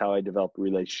day, and that's how I developed a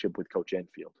relationship with Coach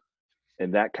Enfield.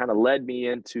 And that kind of led me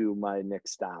into my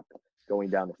next stop, going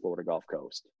down the Florida Gulf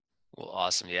Coast. Well,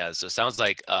 awesome. Yeah. So it sounds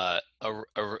like a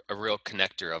real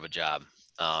connector of a job.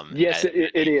 Yes,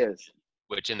 it is.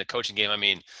 Which in the coaching game, I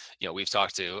mean, we've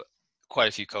talked to quite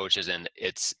a few coaches, and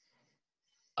it's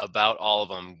about all of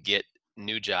them get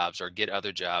new jobs or get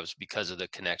other jobs because of the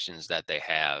connections that they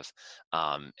have.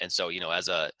 And so,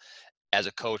 as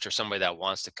a coach or somebody that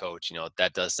wants to coach,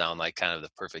 that does sound like kind of the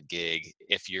perfect gig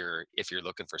if you're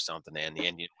looking for something in the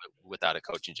end without a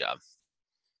coaching job.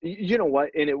 You know what?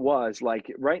 And it was like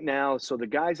right now. So the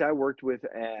guys I worked with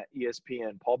at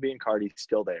ESPN, Paul Biancardi is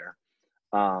still there.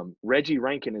 Reggie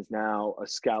Rankin is now a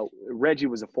scout. Reggie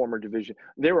was a former division.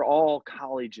 They were all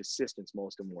college assistants,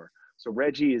 most of them were. So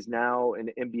Reggie is now an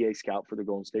NBA scout for the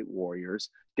Golden State Warriors.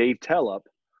 Dave Tellup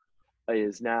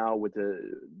is now with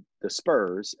the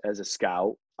Spurs as a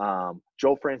scout.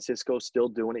 Joe Francisco's still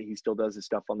doing it. He still does his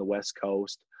stuff on the West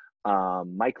Coast.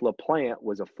 Mike LaPlante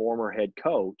was a former head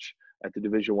coach at the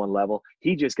Division I level.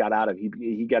 He just got out of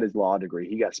he got his law degree.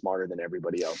 He got smarter than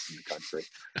everybody else in the country.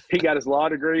 He got his law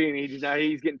degree, and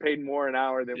he's getting paid more an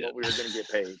hour than what we were going to get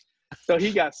paid. So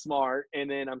he got smart, and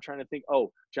then I'm trying to think,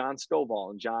 John Stovall,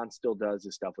 and John still does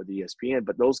this stuff with ESPN.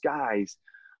 But those guys,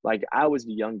 like I was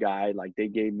the young guy, like they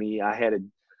gave me,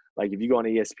 like if you go on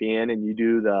ESPN and you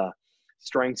do the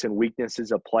strengths and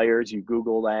weaknesses of players, you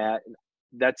Google that.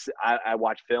 I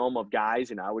watch film of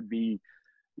guys, and I would be,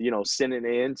 sending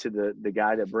in to the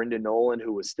guy that Brendan Nolan,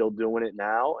 who was still doing it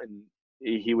now, and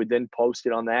he would then post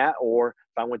it on that. Or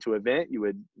if I went to an event, you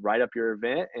would write up your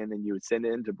event and then you would send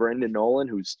it in to Brendan Nolan,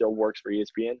 who still works for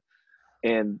ESPN.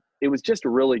 And it was just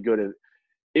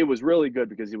it was really good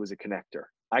because it was a connector.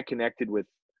 I connected with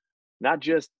not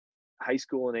just high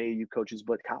school and AAU coaches,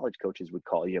 but college coaches would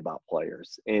call you about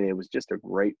players. And it was just a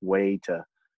great way to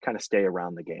kind of stay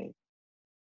around the game.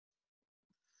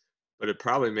 But it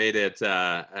probably made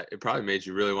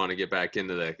you really want to get back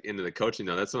into the coaching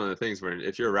though. That's one of the things where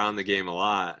if you're around the game a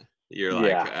lot, you're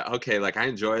like, okay, like I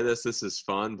enjoy this. This is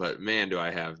fun, but man, do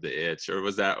I have the itch? Or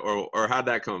was that, or how'd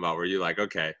that come about? Were you like,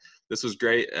 okay, this was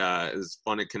great. It was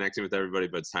fun at connecting with everybody,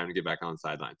 but it's time to get back on the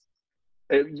sidelines.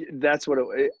 That's what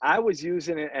I was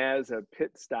using it as a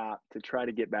pit stop to try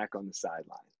to get back on the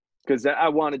sideline. Because I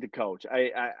wanted to coach.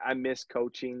 I miss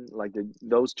coaching. Like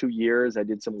those 2 years, I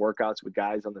did some workouts with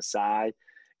guys on the side.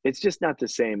 It's just not the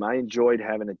same. I enjoyed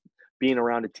being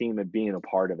around a team and being a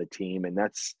part of a team, and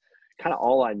that's kind of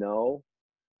all I know.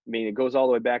 I mean, it goes all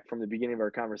the way back from the beginning of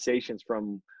our conversations.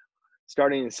 From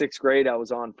starting in 6th grade, I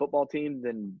was on football team,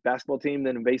 then basketball team,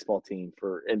 then a baseball team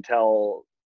until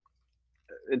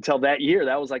that year.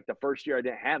 That was like the first year I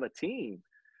didn't have a team.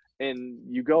 And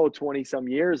you go 20 some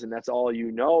years and that's all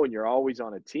you know, and you're always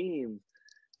on a team.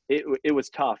 It was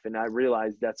tough. And I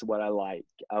realized that's what I like.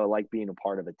 I like being a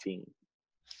part of a team.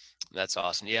 That's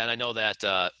awesome. Yeah. And I know that,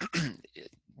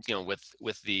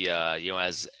 with the,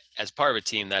 as part of a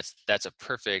team, that's a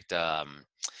perfect,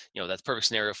 that's perfect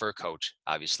scenario for a coach,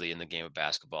 obviously, in the game of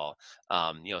basketball.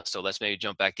 So let's maybe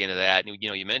jump back into that. And,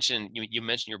 you mentioned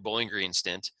your Bowling Green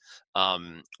stint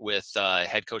with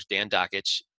head coach Dan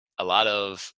Dockich. A lot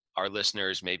of our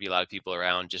listeners, maybe a lot of people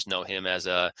around, just know him as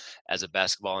a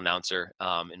basketball announcer.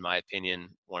 In my opinion,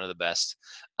 one of the best.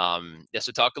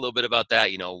 So talk a little bit about that.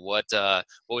 What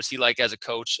was he like as a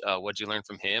coach? What did you learn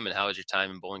from him, and how was your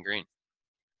time in Bowling Green?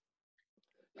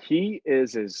 He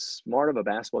is as smart of a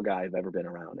basketball guy I've ever been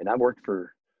around. And I've worked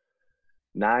for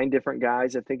 9 different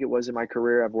guys, I think it was, in my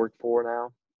career I've worked for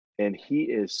now. And he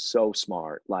is so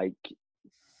smart. Like,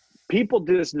 people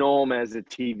just know him as a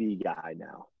TV guy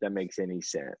now. That makes any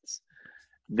sense.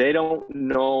 They don't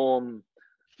know him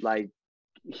like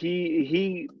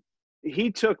he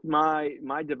took my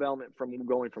development from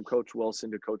going from Coach Wilson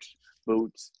to Coach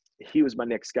Boots. He was my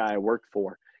next guy I worked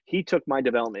for. He took my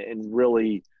development and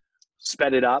really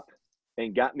sped it up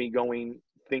and got me going,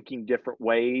 thinking different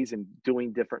ways and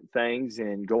doing different things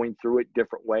and going through it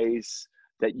different ways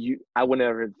that I would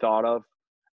never have thought of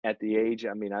at the age.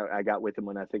 I mean, I got with him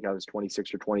when I think I was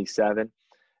 26 or 27,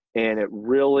 and it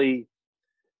really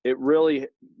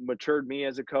matured me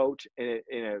as a coach, and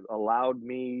it allowed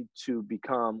me to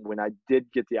become, when I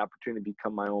did get the opportunity to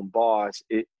become my own boss,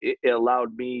 it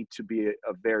allowed me to be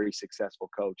a very successful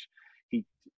coach.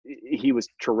 He was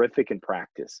terrific in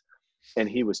practice, and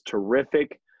he was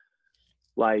terrific.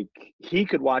 Like, he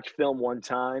could watch film one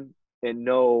time and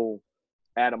know,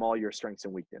 Adam, all your strengths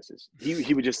and weaknesses.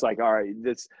 He would just like, all right,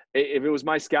 if it was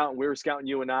my scout and we were scouting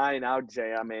you and I would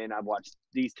say, I mean, I've watched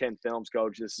these 10 films,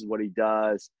 coach, this is what he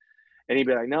does. And he'd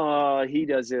be like, no, he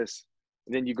does this.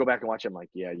 And then you go back and watch him, like,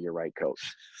 yeah, you're right,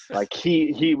 coach. Like,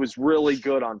 he was really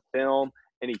good on film,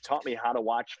 and he taught me how to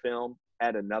watch film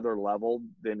at another level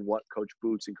than what Coach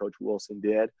Boots and Coach Wilson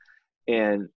did.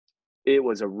 And it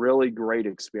was a really great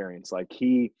experience. Like,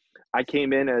 I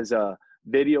came in as a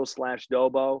video /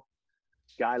 Dobo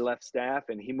guy, left staff,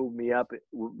 and he moved me up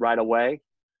right away,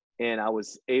 and I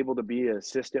was able to be an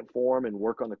assistant for him and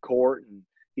work on the court. And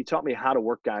he taught me how to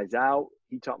work guys out.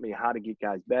 He taught me how to get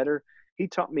guys better. He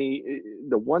taught me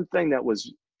the one thing that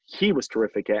he was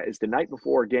terrific at is the night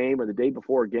before a game or the day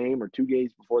before a game or 2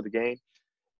 days before the game,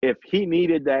 if he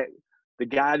needed the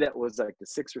guy that was like the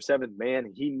 6th or 7th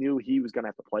man, he knew he was going to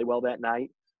have to play well that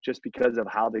night just because of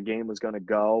how the game was going to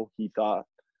go. He thought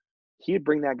he'd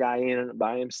bring that guy in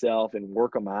by himself and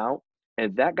work him out.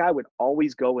 And that guy would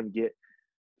always go and get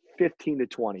 15 to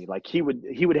 20. Like, he would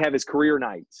have his career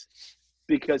nights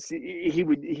because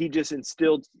he just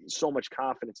instilled so much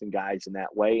confidence in guys in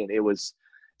that way. And it was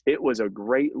a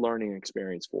great learning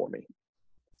experience for me.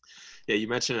 Yeah, you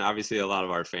mentioned obviously a lot of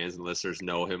our fans and listeners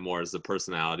know him more as the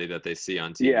personality that they see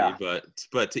on TV. Yeah.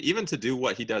 But to do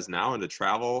what he does now and to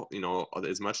travel,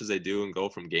 as much as they do and go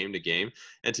from game to game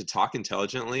and to talk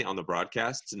intelligently on the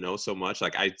broadcast, to know so much,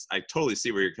 like I totally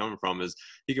see where you're coming from. Is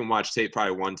he can watch tape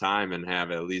probably one time and have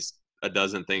at least a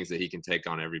dozen things that he can take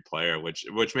on every player, which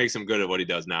makes him good at what he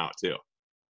does now too.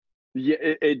 Yeah,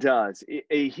 it does.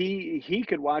 He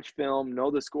could watch film, know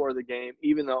the score of the game,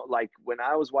 even though, like, when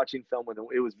I was watching film with him,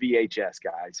 it was VHS,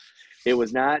 guys. It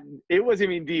wasn't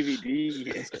even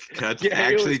DVD.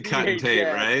 Actually cutting tape,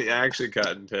 right? Actually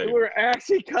cutting tape. We were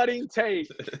actually cutting tape,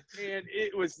 and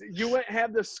you wouldn't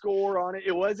have the score on it.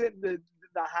 It wasn't the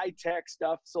high tech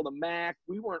stuff. So the Mac,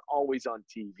 we weren't always on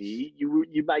TV.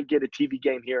 You might get a TV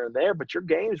game here and there, but your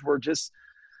games were just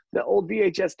the old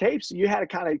VHS tapes. So you had to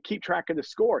kind of keep track of the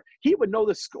score. He would know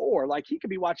the score. Like, he could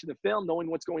be watching the film,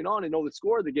 knowing what's going on, and know the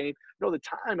score of the game, know the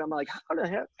time. I'm like, how the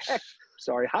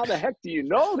heck do you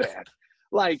know that?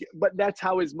 Like, but that's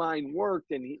how his mind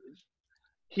worked. And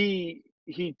he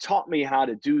taught me how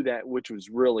to do that, which was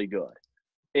really good.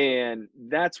 And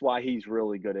that's why he's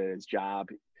really good at his job.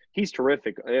 He's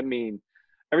terrific. I mean,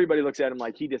 everybody looks at him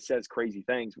like he just says crazy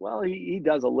things. Well, he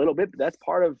does a little bit, but that's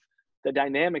part of the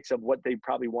dynamics of what they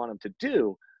probably want him to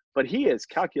do. But he is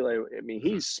calculated. I mean,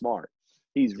 he's smart.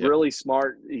 He's really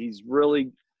smart. He's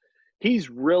really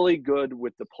good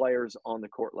with the players on the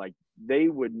court. Like, they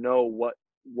would know what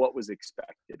was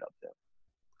expected of them.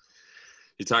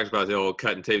 You talked about the old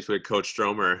cutting tapes with Coach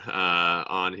Stromer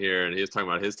on here, and he was talking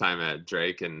about his time at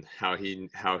Drake and how he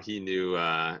knew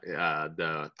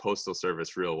the postal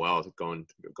service real well, going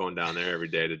down there every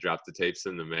day to drop the tapes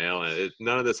in the mail. And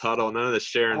none of this huddle, none of this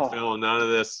sharing film, none of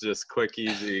this just quick,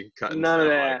 easy cutting. None of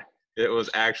that. Like, it was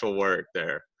actual work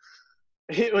there.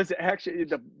 It was actually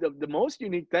the most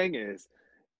unique thing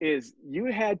is you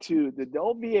had to the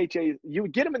old VHA. You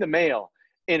would get them in the mail,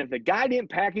 and if the guy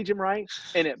didn't package them right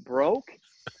and it broke,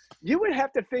 you would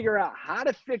have to figure out how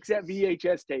to fix that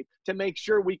VHS tape to make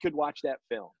sure we could watch that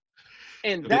film.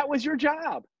 And that was your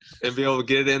job. And be able to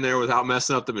get it in there without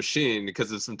messing up the machine,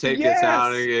 because if some tape gets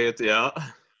out,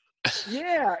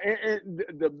 Yeah. And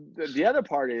the other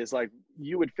part is, like,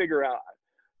 you would figure out,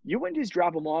 you wouldn't just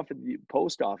drop them off at the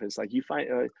post office. Like, you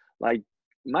find, like,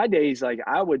 my days, like,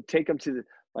 I would take them to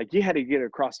like, you had to get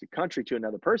across the country to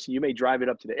another person. You may drive it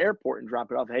up to the airport and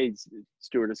drop it off. Hey,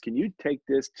 stewardess, can you take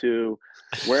this to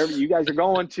wherever you guys are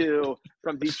going to,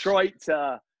 from Detroit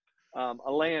to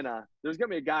Atlanta? There's going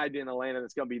to be a guy in Atlanta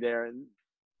that's going to be there, and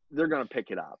they're going to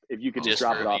pick it up. If you could just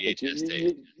drop it off.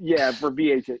 For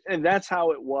VHS. And that's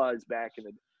how it was back in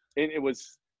the – and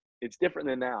it's different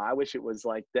than now. I wish it was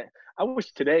like that. I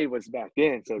wish today was back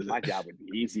then, so my job would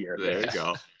be easier. There you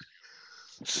go.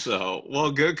 So,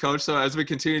 well, good, Coach. So as we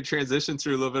continue to transition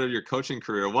through a little bit of your coaching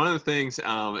career, one of the things,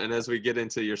 and as we get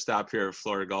into your stop here at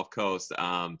Florida Gulf Coast,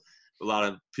 a lot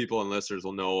of people and listeners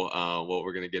will know what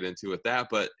we're going to get into with that.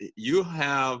 But you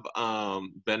have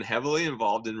been heavily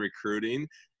involved in recruiting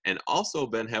and also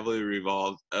been heavily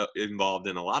involved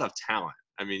in a lot of talent.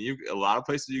 I mean, a lot of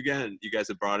places you guys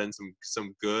have brought in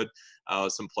some good,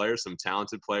 some players, some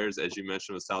talented players. As you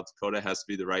mentioned with South Dakota, it has to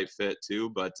be the right fit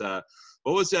too. But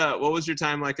what was your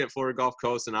time like at Florida Gulf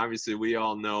Coast? And obviously, we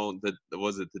all know that,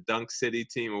 was it the Dunk City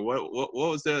team, or what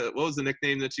was the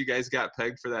nickname that you guys got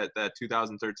pegged for that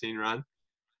 2013 run?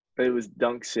 It was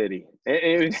Dunk City.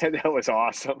 That was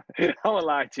awesome. I won't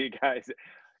lie to you guys.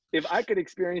 If I could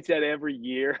experience that every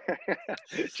year,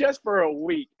 just for a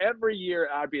week, every year,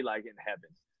 I'd be like in heaven.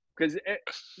 Because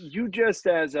you just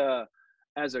as a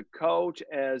coach,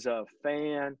 as a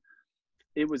fan,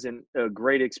 it was a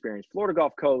great experience. Florida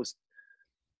Gulf Coast,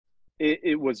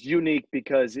 it was unique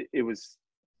because it was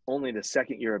only the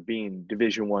second year of being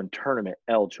Division I tournament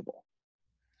eligible.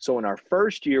 So in our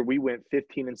first year, we went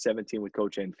 15-17 with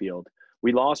Coach Enfield.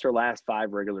 We lost our last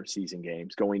 5 regular season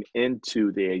games going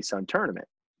into the A-Sun tournament.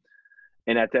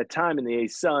 And at that time in the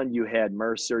A-Sun, you had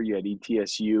Mercer, you had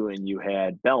ETSU, and you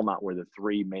had Belmont were the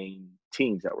 3 main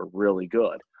teams that were really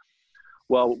good.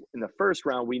 Well, in the first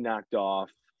round, we knocked off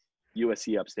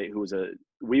USC Upstate,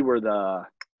 we were the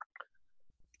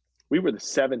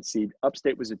 7th seed.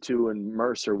 Upstate was a 2, and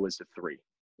Mercer was a 3.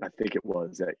 I think it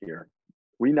was that year.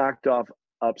 We knocked off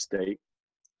Upstate.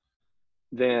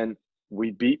 Then we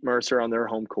beat Mercer on their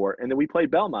home court, and then we played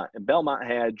Belmont. And Belmont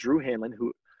had Drew Hanlon,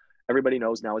 who everybody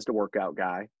knows now is the workout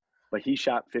guy, but he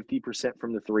shot 50%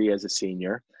 from the 3 as a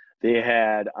senior. They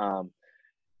had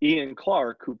Ian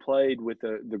Clark, who played with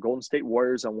the Golden State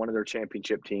Warriors on one of their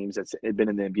championship teams that's had been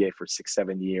in the NBA for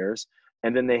 6-7 years.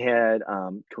 And then they had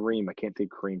Kareem. I can't think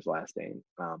Kareem's last name.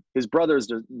 His brother's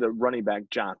the running back,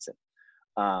 Johnson.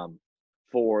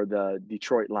 for the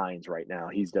Detroit Lions right now.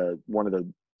 He's one of the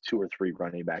 2 or 3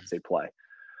 running backs they play.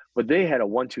 But they had a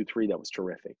 1-2-3 that was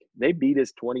terrific. They beat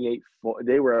us 28-4.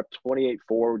 They were up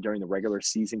 28-4 during the regular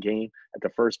season game at the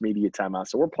first media timeout.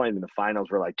 So we're playing in the finals.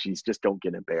 We're like, geez, just don't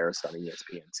get embarrassed on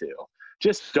ESPN2.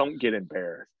 Just don't get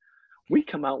embarrassed. We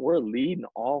come out, we're leading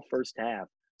all first half.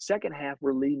 Second half,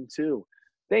 we're leading too.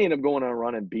 They end up going on a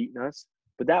run and beating us.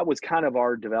 But that was kind of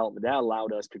our development. That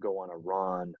allowed us to go on a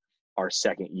run our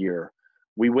second year.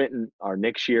 We went in our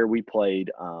next year, we played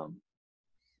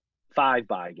 5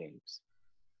 bye games.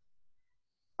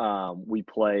 We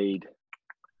played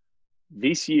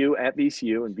VCU at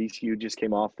VCU, and VCU just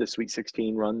came off the Sweet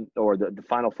 16 run, or the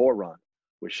Final Four run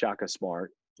with Shaka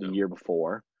Smart the year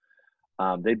before.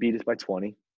 They beat us by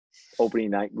 20.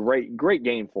 Opening night, great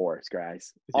game for us,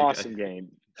 guys. Awesome game.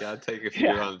 Gotta take a few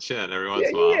on the chin every once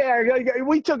in a while. Yeah,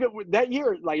 we took it that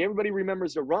year. Like everybody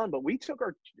remembers the run, but we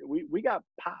got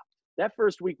popped. That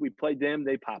first week we played them,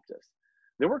 they popped us.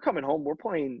 Then we're coming home. We're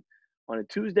playing on a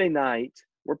Tuesday night.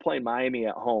 We're playing Miami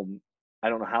at home. I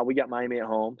don't know how we got Miami at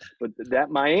home, but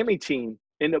that Miami team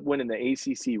ended up winning the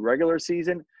ACC regular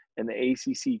season and the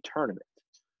ACC tournament.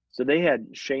 So they had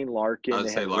Shane Larkin.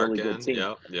 They had a really good team.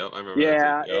 Yep, I remember Yeah,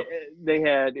 that team. Yep. They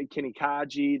had Kenny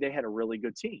Kaji. They had a really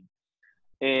good team.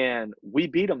 And we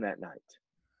beat them that night.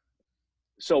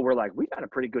 So we're like, we got a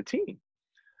pretty good team.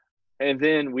 And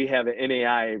then we have an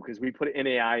NAIA because we put an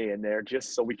NAIA in there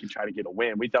just so we can try to get a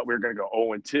win. We thought we were going to go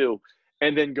 0-2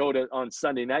 and then on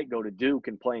Sunday night, go to Duke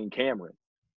and play in Cameron.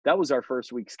 That was our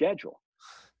first week schedule.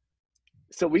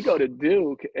 So we go to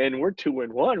Duke and we're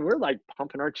 2-1. We're like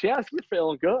pumping our chest. We're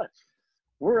feeling good.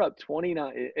 We're up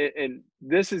 29. And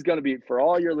this is going to be for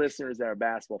all your listeners that are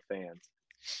basketball fans.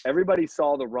 Everybody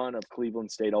saw the run of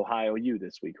Cleveland State, Ohio U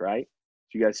this week, right?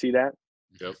 Did you guys see that?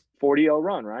 Yep. 40-0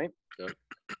 run, right? Yep.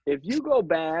 If you go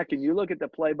back and you look at the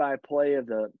play-by-play of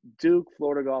the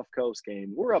Duke-Florida Gulf Coast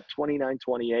game, we're up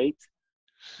 29-28.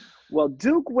 Well,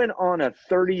 Duke went on a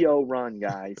 30-0 run,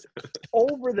 guys,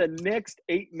 over the next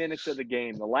 8 minutes of the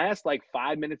game. The last,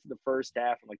 5 minutes of the first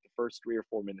half and, the first 3 or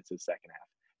 4 minutes of the second half.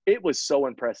 It was so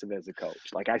impressive as a coach.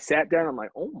 I sat down, I'm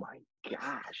like, oh, my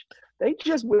gosh. They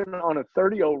just went on a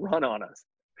 30-0 run on us.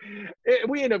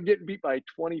 We ended up getting beat by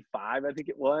 25, I think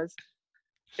it was.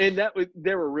 And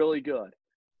they were really good.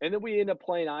 And then we ended up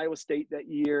playing Iowa State that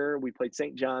year. We played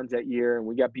St. John's that year, and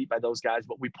we got beat by those guys.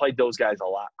 But we played those guys a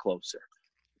lot closer.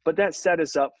 But that set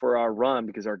us up for our run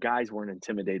because our guys weren't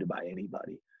intimidated by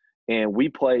anybody. And we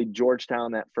played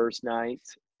Georgetown that first night,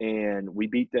 and we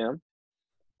beat them.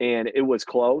 And it was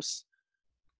close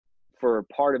for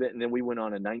part of it, and then we went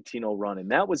on a 19-0 run.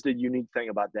 And that was the unique thing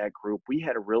about that group. We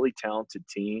had a really talented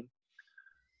team,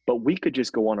 but we could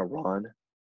just go on a run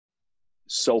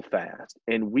so fast.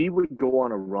 And we would go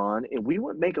on a run, and we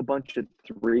would make a bunch of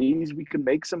threes. We could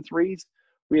make some threes.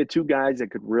 We had 2 guys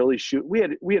that could really shoot. We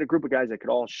had a group of guys that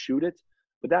could all shoot it,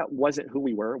 but that wasn't who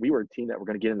we were. We were a team that were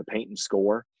going to get in the paint and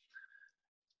score.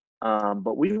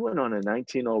 But we went on a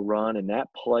 19-0 run, and that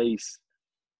place –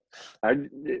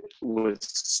 it was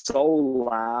so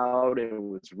loud. It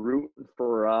was rooting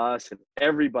for us, and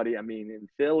everybody. I mean, in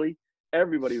Philly,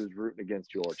 everybody was rooting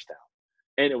against Georgetown,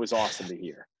 and it was awesome to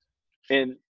hear.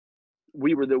 And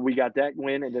we got that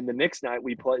win, and then the next night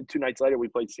we played. 2 nights later, we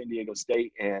played San Diego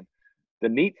State, and the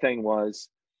neat thing was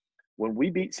when we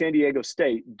beat San Diego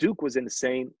State, Duke was in the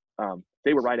same.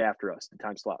 They were right after us, the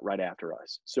time slot right after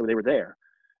us, so they were there,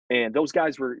 and those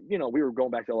guys were. We were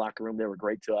going back to the locker room. They were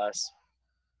great to us.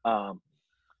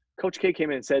 Coach K came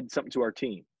in and said something to our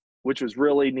team, which was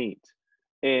really neat.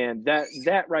 And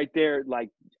that right there,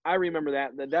 I remember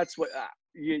that. That's what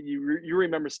you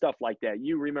remember stuff like that.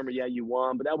 You remember, you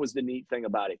won, but that was the neat thing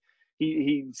about it.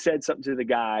 He said something to the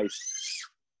guys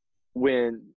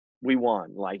when we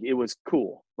won. It was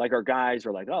cool. Our guys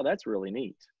were like, oh, that's really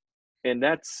neat. And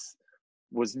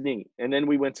was neat. And then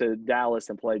we went to Dallas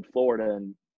and played Florida,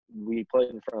 and we played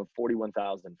in front of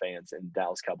 41,000 fans in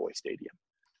Dallas Cowboy Stadium.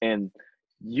 And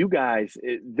you guys,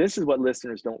 this is what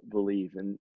listeners don't believe.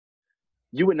 And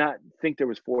you would not think there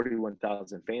was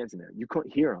 41,000 fans in there. You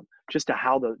couldn't hear them. Just to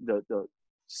how the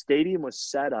stadium was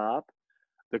set up.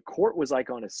 The court was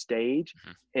on a stage,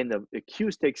 and the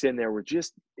acoustics in there were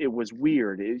it was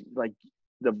weird. It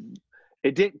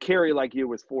didn't carry like it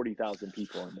was 40,000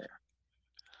 people in there.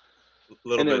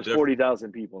 And there was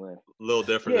 40,000 people in there. A little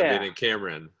different than being in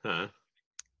Cameron, huh?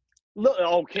 Look,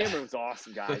 Cameron was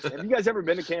awesome, guys. Have you guys ever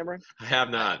been to Cameron? I have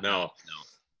not, no.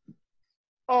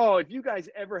 Oh, if you guys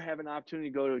ever have an opportunity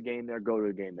to go to a game there, go to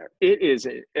a game there. It is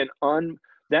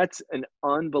that's an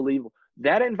unbelievable –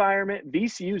 that environment,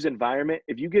 VCU's environment,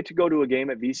 if you get to go to a game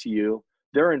at VCU,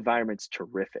 their environment's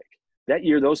terrific. That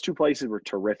year, those two places were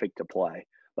terrific to play.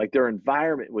 Like their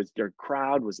environment their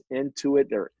crowd was into it.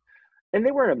 And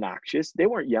they weren't obnoxious. They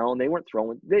weren't yelling. They weren't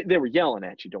throwing. They were yelling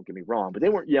at you, don't get me wrong, but they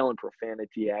weren't yelling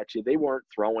profanity at you. They weren't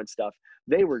throwing stuff.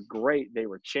 They were great. They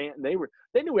were chanting.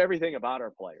 They knew everything about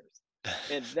our players.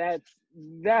 And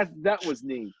that was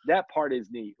neat. That part is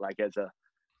neat. Like as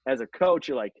a coach,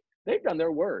 you're like, they've done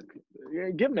their work.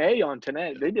 Give them an A on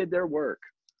tonight. They did their work.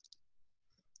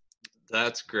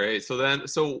 That's great. So then,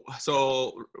 so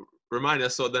remind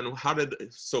us. So then,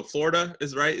 Florida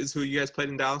is who you guys played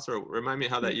in Dallas, or remind me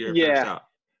how that year finished out.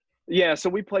 Yeah. So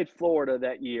we played Florida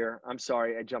that year. I'm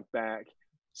sorry, I jumped back.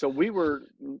 So we were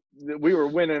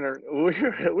winning,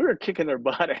 we were kicking their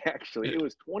butt. Actually, it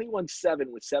was 21-7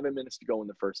 with 7 minutes to go in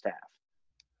the first half.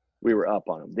 We were up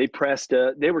on them. They pressed.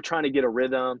 They were trying to get a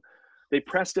rhythm. They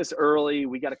pressed us early.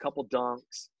 We got a couple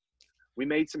dunks. We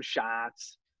made some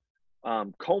shots.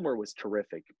 Comer was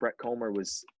terrific. Brett Comer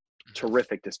was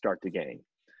terrific to start the game.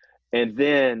 And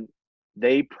then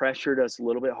they pressured us a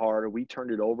little bit harder. We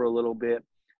turned it over a little bit.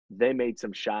 They made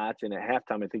some shots. And at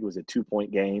halftime, I think it was a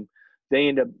 2-point game.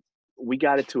 We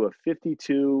got it to a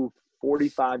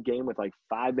 52-45 game with like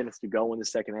 5 minutes to go in the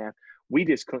second half. We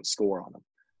just couldn't score on them.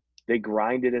 They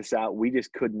grinded us out. We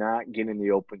just could not get in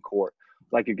the open court.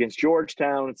 Like against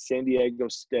Georgetown, San Diego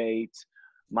State,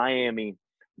 Miami,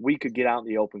 we could get out in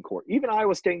the open court. Even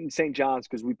Iowa State and St. John's,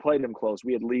 because we played them close.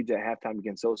 We had leads at halftime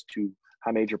against those two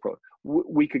high major pros.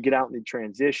 We could get out in the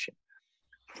transition.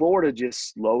 Florida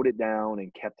just slowed it down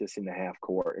and kept us in the half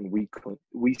court, and we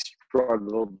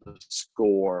struggled to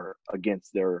score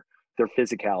against their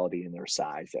physicality and their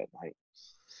size that night.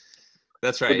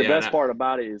 That's right. But the best part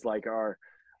about it is like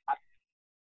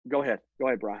Go ahead,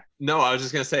 Brian. No, I was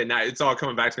just going to say, now it's all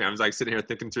coming back to me. I was like sitting here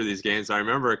thinking through these games. I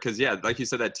remember because, like you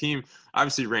said, that team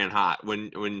obviously ran hot when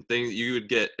things you would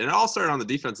get – and it all started on the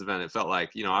defensive end, it felt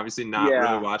like. Obviously not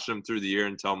really watching them through the year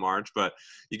until March, but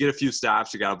you get a few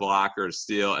stops, you got a block or a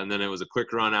steal, and then it was a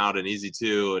quick run out, an easy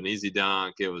two, an easy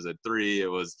dunk. It was a three. It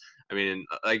was –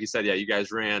 like you said, you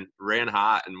guys ran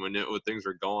hot, and when things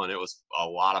were going, it was a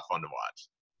lot of fun to watch.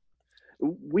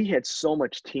 We had so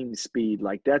much team speed.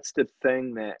 Like that's the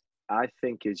thing that I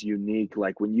think is unique.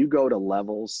 Like when you go to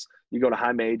levels, you go to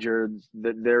high major,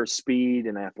 their speed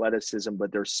and athleticism,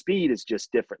 but their speed is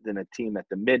just different than a team at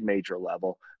the mid-major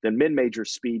level. The mid-major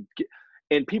speed,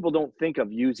 and people don't think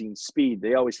of using speed.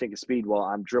 They always think of speed, well,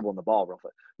 I'm dribbling the ball real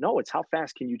fast. No, it's how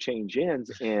fast can you change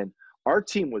ends. And our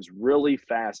team was really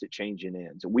fast at changing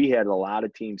ends. We had a lot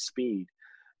of team speed,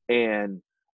 and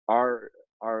our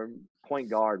point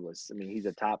guard was, he's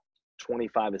a top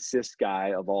 25 assist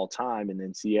guy of all time in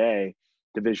NCAA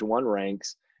Division I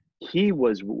ranks. He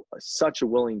was such a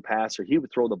willing passer. He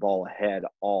would throw the ball ahead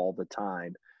all the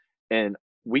time. And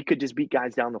we could just beat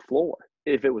guys down the floor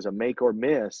if it was a make or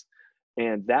miss.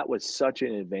 And that was such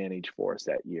an advantage for us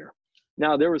that year.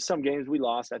 Now, there was some games we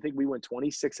lost. I think we went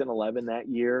 26-11 that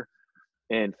year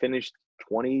and finished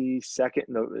 22nd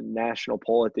in the national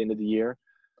poll at the end of the year.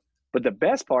 But the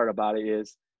best part about it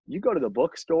is you go to the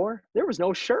bookstore, there was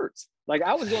no shirts. Like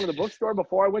I was going to the bookstore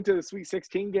before I went to the Sweet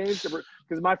 16 games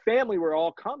because my family were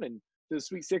all coming to the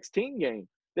Sweet 16 game.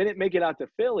 They didn't make it out to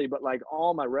Philly, but like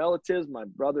all my relatives, my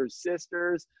brothers,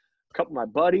 sisters, a couple of my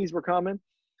buddies were coming.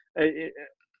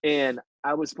 And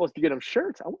I was supposed to get them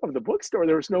shirts. I went to the bookstore.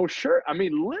 There was no shirt.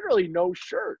 Literally no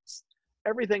shirts.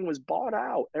 Everything was bought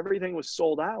out. Everything was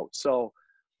sold out. So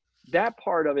that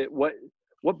part of it, what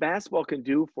basketball can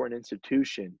do for an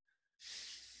institution,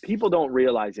 people don't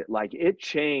realize it. Like it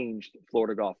changed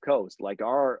Florida Gulf Coast. Like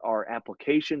our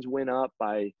applications went up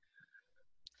by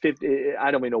 50. I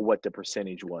don't even know what the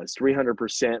percentage was.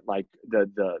 300%. Like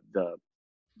the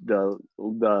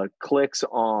clicks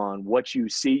on what you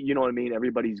see. You know what I mean?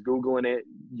 Everybody's Googling it.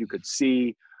 You could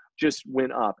see just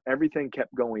went up. Everything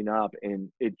kept going up,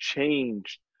 and it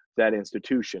changed that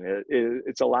institution.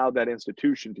 It's allowed that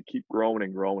institution to keep growing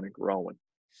and growing and growing.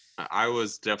 I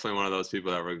was definitely one of those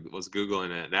people that was Googling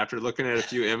it. And after looking at a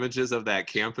few images of that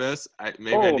campus, I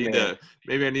need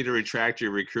to retract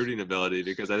your recruiting ability,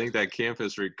 because I think that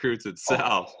campus recruits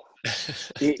itself.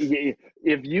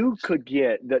 If you could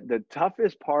get the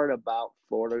toughest part about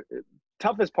Florida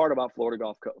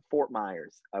Gulf Coast, Fort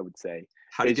Myers, I would say.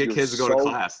 How do you get kids to go to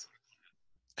class?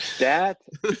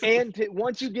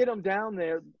 Once you get them down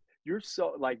there, you're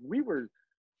so like we were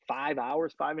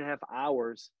 5.5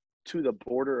 hours to the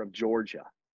border of Georgia.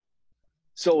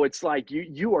 So it's like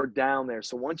you are down there.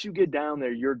 So once you get down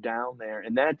there, you're down there.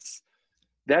 And that's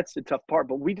the tough part.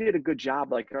 But we did a good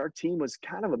job. Like our team was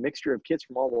kind of a mixture of kids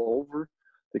from all over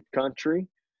the country.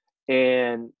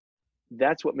 And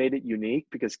that's what made it unique,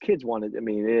 because kids wanted,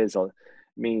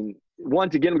 one,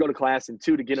 to get them to go to class, and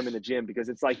two, to get them in the gym, because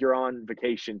it's like you're on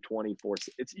vacation 24.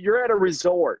 You're at a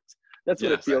resort. That's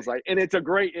what it feels like. And it's a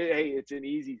great, hey, it's an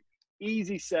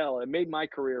easy sell. It made my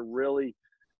career really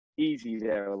easy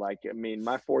there. Like, I mean,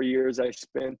 my 4 years I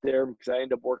spent there, because I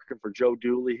ended up working for Joe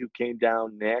Dooley, who came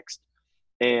down next.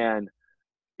 And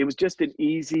it was just an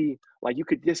easy, like, you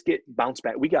could just get bounce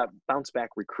back. We got bounce back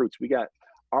recruits. We got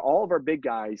all of our big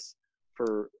guys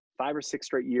for 5 or 6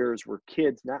 straight years were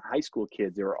kids, not high school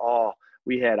kids. They were all,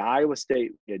 we had Iowa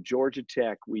State, we had Georgia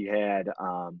Tech, we had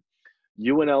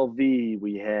UNLV,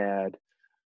 we had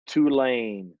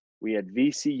Tulane, we had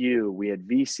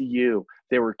VCU.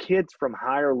 There were kids from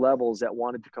higher levels that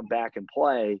wanted to come back and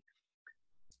play,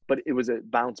 but it was a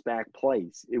bounce back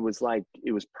place. It was like,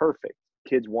 it was perfect.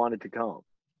 Kids wanted to come.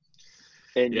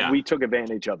 And we took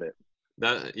advantage of it.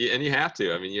 And you have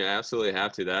to. I mean, you absolutely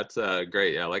have to. That's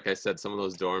great. Yeah, like I said, some of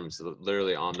those dorms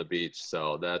literally on the beach.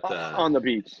 So that on the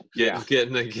beach.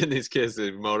 Getting these kids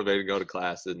to motivated to go to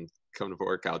class and come to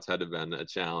workouts had to have been a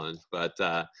challenge. But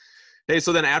hey,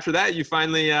 so then after that, you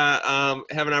finally have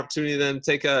an opportunity then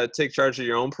to take charge of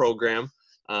your own program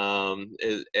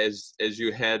as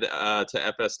you head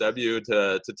to FSW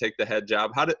to take the head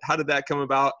job. How did that come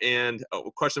about? And a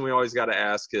question we always got to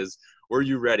ask is, were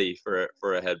you ready for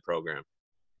a head program?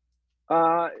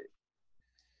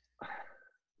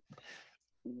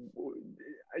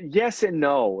 Yes and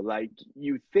no. Like,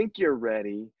 you think you're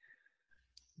ready.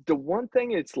 The one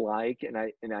thing it's like, and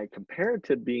I compare it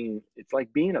to it's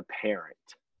like being a parent.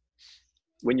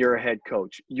 When you're a head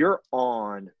coach, you're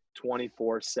on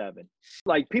 24/7.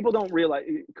 Like, people don't realize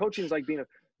coaching is like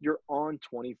you're on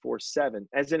 24/7.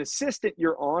 As an assistant,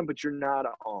 you're on, but you're not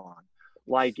on.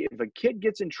 Like, if a kid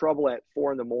gets in trouble at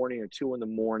 4 a.m. or 2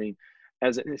 a.m,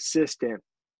 as an assistant,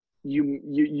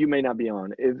 you may not be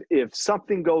on. If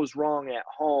something goes wrong at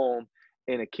home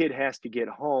and a kid has to get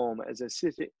home, as an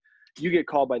assistant, you get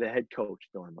called by the head coach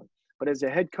normally. But as a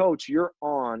head coach, you're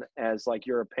on as like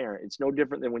you're a parent. It's no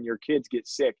different than when your kids get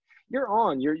sick. You're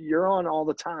on. You're on all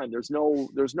the time. There's no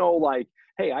like,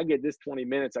 hey, I get this 20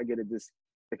 minutes, I get this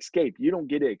escape. You don't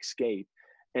get to escape.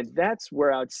 And that's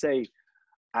where I'd say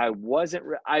I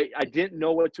didn't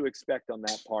know what to expect on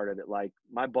that part of it. Like,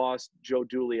 my boss, Joe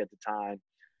Dooley at the time,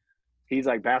 he's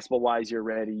like, basketball-wise, you're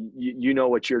ready. You know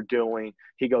what you're doing.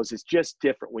 He goes, it's just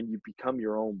different when you become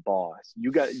your own boss.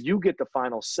 You get the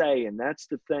final say, and that's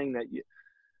the thing that you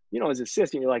know, as an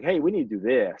assistant, you're like, hey, we need to do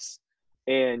this.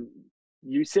 And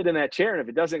you sit in that chair, and if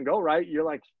it doesn't go right, you're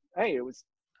like, hey, it was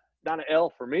not an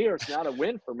L for me, or it's not a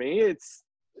win for me. It's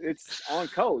on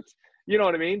coach. You know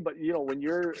what I mean? But, you know, when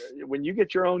you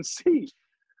get your own seat.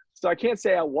 So I can't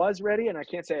say I was ready, and I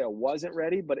can't say I wasn't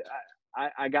ready, but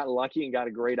I got lucky and got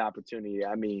a great opportunity.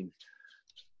 I mean,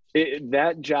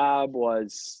 that job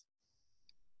was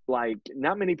like,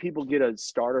 not many people get a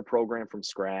starter program from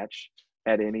scratch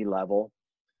at any level.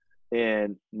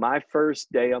 And my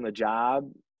first day on the job,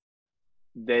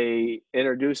 they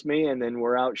introduced me, and then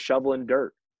we're out shoveling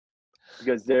dirt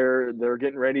because they're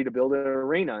getting ready to build an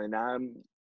arena. And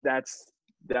that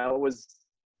was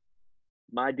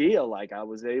my deal. Like, I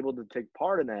was able to take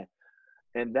part in that.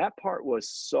 And that part was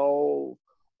so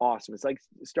awesome. It's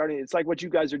like what you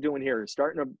guys are doing here,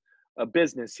 starting a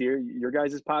business here. Your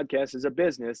guys' podcast is a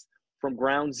business from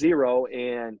ground zero,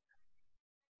 and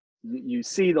you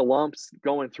see the lumps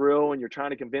going through, and you're trying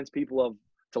to convince people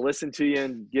to listen to you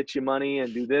and get you money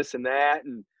and do this and that.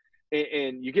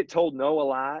 And you get told no a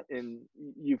lot, and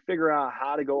you figure out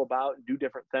how to go about and do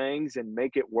different things and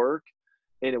make it work.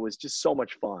 And it was just so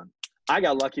much fun. I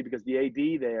got lucky because the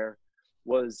AD there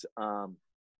was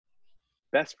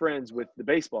best friends with the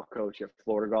baseball coach at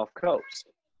Florida Gulf Coast.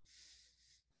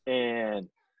 And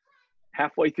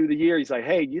halfway through the year, he's like,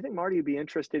 hey, do you think Marty would be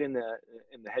interested in the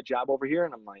head job over here?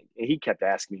 And I'm like, and he kept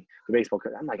asking me, the baseball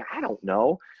coach. I'm like, I don't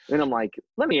know. And I'm like,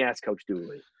 let me ask Coach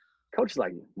Dooley. Coach is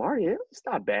like, Marty, it's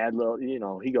not bad. Little, you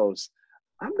know, he goes,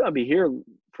 I'm going to be here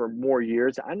for more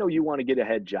years. I know you want to get a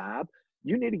head job.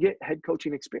 You need to get head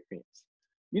coaching experience.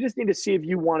 You just need to see if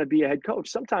you want to be a head coach.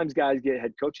 Sometimes guys get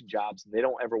head coaching jobs and they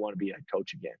don't ever want to be a head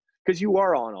coach again because you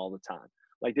are on all the time.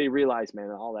 Like, they realize, man,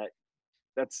 all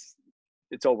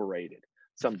it's overrated.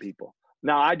 Some people.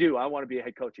 Now I do. I want to be a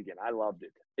head coach again. I loved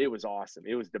it. It was awesome.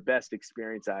 It was the best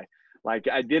experience. I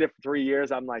did it for 3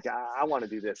 years. I'm like, I want to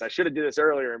do this. I should have did this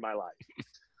earlier in my life.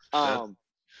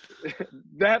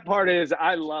 That part is,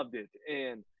 I loved it.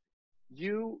 And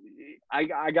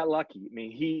I got lucky. I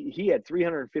mean, he had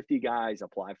 350 guys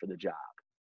apply for the job.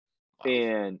 Wow.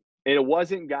 And it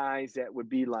wasn't guys that would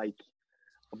be like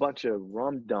a bunch of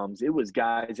rum-dums. It was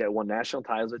guys that won national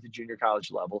titles at the junior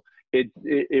college level. It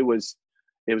was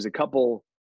a couple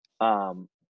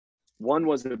One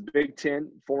was a Big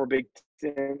Ten, former Big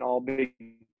Ten, all Big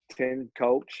Ten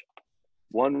coach.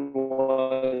 One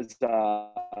was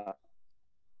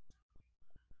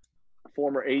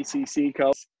former ACC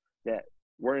coach that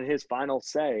were in his final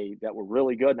say that were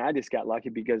really good. And I just got lucky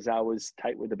because I was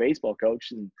tight with the baseball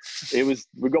coach. And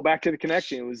we go back to the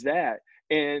connection. It was that.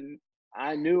 And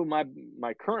I knew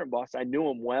my current boss, I knew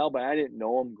him well, but I didn't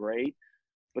know him great.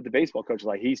 But the baseball coach was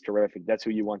like, he's terrific. That's who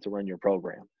you want to run your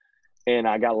program. And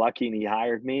I got lucky and he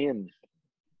hired me. And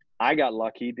I got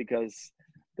lucky because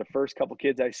the first couple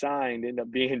kids I signed ended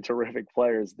up being terrific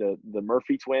players. The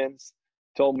Murphy twins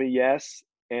told me yes.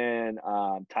 And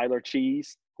Tyler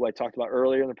Cheese, who I talked about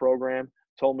earlier in the program,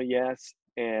 told me yes.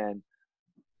 And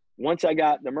once I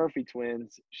got the Murphy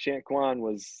twins, Shanquan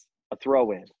was a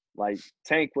throw-in. Like,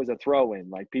 Tank was a throw-in.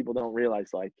 Like, people don't realize,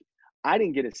 like, I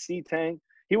didn't get to see Tank.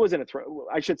 He wasn't a throw.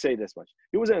 I should say this much.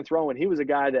 He wasn't a throw-in. He was a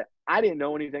guy that I didn't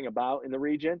know anything about in the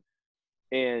region.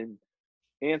 And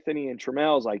Anthony and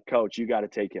Tramel's like, Coach, you got to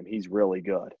take him. He's really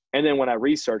good. And then when I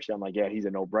researched him, I'm like, yeah, he's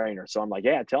a no-brainer. So I'm like,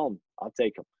 yeah, tell him. I'll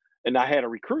take him. And I had to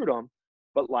recruit him,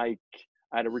 but, like,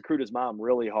 I had to recruit his mom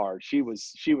really hard. She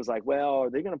was like, well, are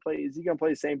they going to play? Is he going to play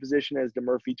the same position as the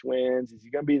Murphy twins? Is he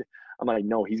going to be? I'm like,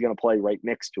 no, he's going to play right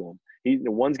next to him.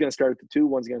 One's going to start at the 2,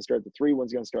 one's going to start at the 3,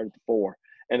 one's going to start at the 4,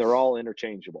 and they're all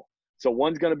interchangeable. So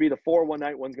one's going to be the 4 one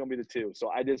night, one's going to be the 2. So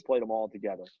I just played them all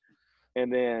together.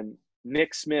 And then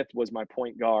Nick Smith was my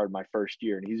point guard my first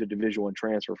year, and he's a Division I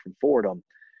transfer from Fordham.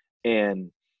 And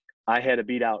I had to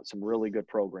beat out some really good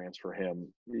programs for him.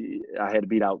 I had to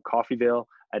beat out Coffeyville.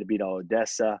 I had to beat out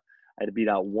Odessa. I had to beat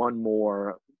out one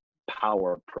more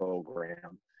power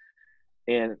program.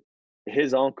 And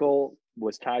his uncle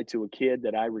was tied to a kid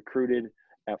that I recruited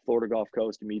at Florida Gulf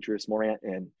Coast, Demetrius Morant,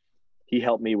 and he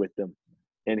helped me with them.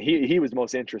 And he was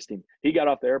most interesting. He got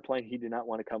off the airplane. He did not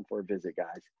want to come for a visit,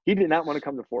 guys. He did not want to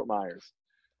come to Fort Myers.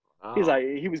 Wow. He's like,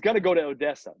 he was going to go to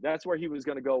Odessa. That's where he was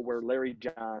going to go, where Larry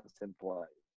Johnson played,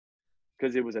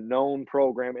 because it was a known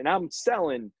program. And I'm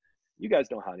selling, you guys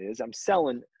know how it is.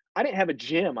 I didn't have a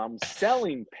gym. I'm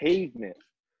selling pavement.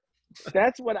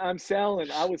 That's what I'm selling.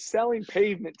 I was selling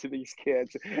pavement to these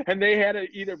kids, and they had to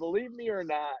either believe me or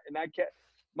not. And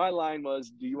my line was,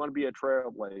 do you want to be a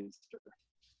trailblazer?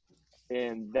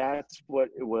 And that's what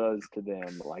it was to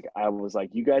them. Like, I was like,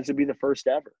 you guys will be the first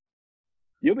ever.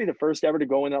 You'll be the first ever to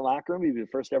go in that locker room. You'll be the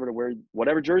first ever to wear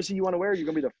whatever jersey you want to wear. You're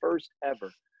going to be the first ever.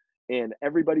 And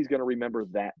everybody's going to remember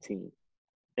that team.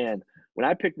 And when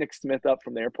I picked Nick Smith up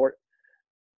from the airport,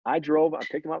 I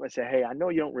picked him up. I said, hey, I know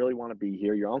you don't really want to be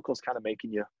here. Your uncle's kind of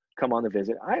making you come on the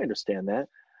visit. I understand that.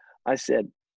 I said,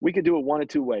 we could do it one of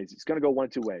two ways. It's going to go one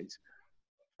of two ways.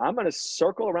 I'm going to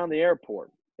circle around the airport.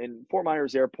 And Fort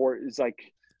Myers Airport is like,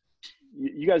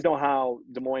 you guys know how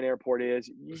Des Moines Airport is.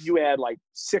 You add like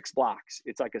 6 blocks.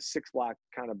 It's like a 6-block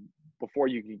kind of before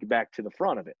you can get back to the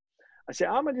front of it. I said,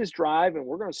 I'm going to just drive and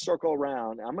we're going to circle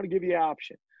around. I'm going to give you an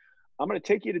option. I'm going to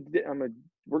take you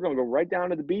we're going to go right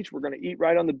down to the beach. We're going to eat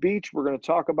right on the beach. We're going to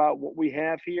talk about what we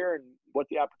have here and what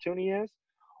the opportunity is.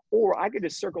 Or I could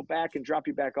just circle back and drop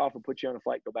you back off and put you on a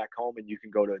flight, go back home, and you can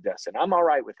go to Odessa. And I'm all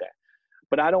right with that.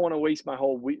 But I don't want to waste my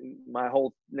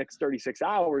whole next 36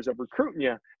 hours of recruiting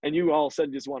you, and you all of a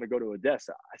sudden just want to go to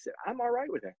Odessa. I said, I'm all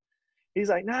right with that. He's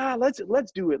like, nah, let's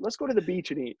do it. Let's go to the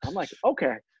beach and eat. I'm like,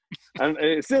 okay. And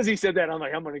as soon as he said that, I'm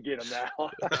like, I'm going to get him now.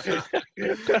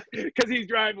 Because he's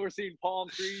driving. We're seeing palm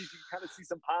trees. You kind of see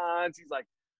some ponds. He's like,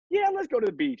 yeah, let's go to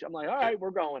the beach. I'm like, all right,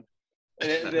 we're going.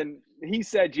 And then he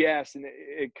said yes, and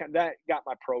that got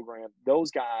my program.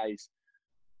 Those guys,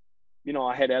 you know,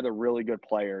 I had other really good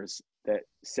players that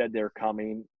said they're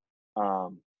coming,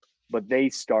 but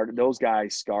those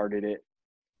guys started it,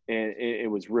 and it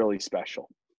was really special.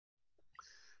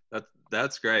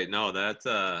 That's great. No, that's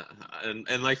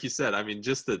and like you said, I mean,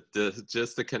 just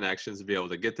the connections to be able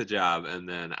to get the job, and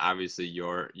then obviously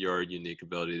your unique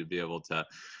ability to be able to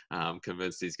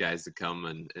convince these guys to come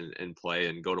and play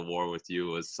and go to war with you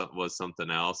was something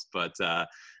else. But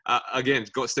again,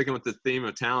 sticking with the theme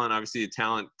of talent, obviously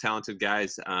talented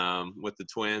guys with the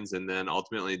Twins, and then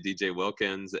ultimately DJ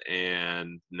Wilkins,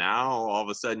 and now all of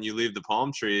a sudden you leave the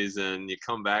palm trees and you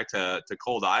come back to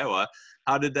cold Iowa.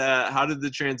 How did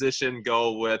the transition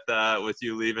go with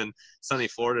you leaving sunny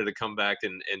Florida to come back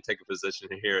and take a position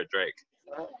here at Drake?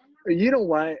 You know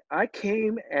what? I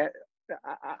came at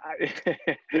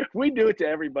we do it to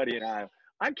everybody in Iowa.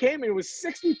 I came, it was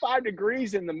 65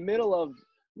 degrees in the middle of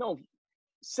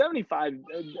 75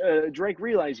 Drake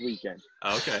Relays weekend.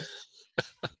 Okay.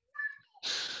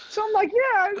 So I'm like,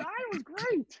 yeah, Iowa's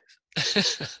great.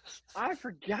 I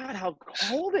forgot how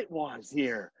cold it was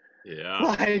here.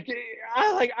 Yeah.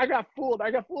 I got fooled.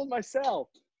 I got fooled myself.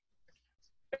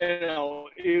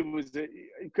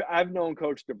 I've known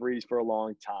Coach DeVries for a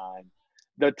long time.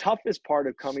 The toughest part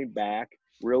of coming back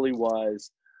really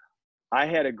was I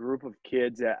had a group of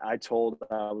kids that I told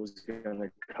I was going to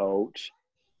coach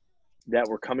that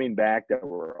were coming back that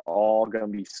were all going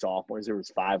to be sophomores. There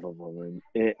was 5 of them.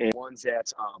 And ones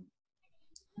that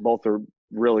both are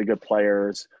really good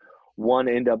players. One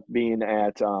ended up being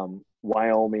at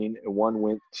Wyoming, and one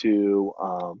went to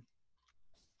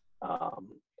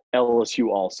LSU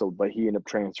also, but he ended up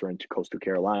transferring to Coastal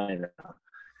Carolina.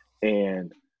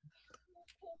 And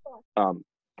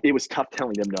it was tough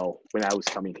telling them no when I was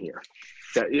coming here.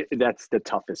 That's the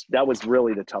toughest. That was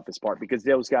really the toughest part, because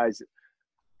those guys,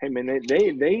 hey man,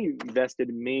 they invested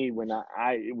in me when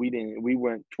we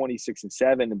went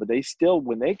 26-7, but they still,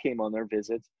 when they came on their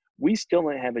visits, we still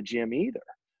didn't have a gym either.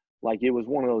 Like, it was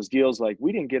one of those deals, like,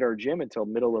 we didn't get our gym until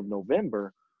middle of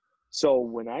November. So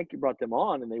when I brought them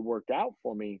on and they worked out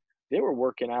for me, they were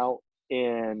working out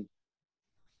in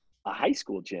a high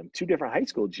school gym, 2 different high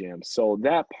school gyms. So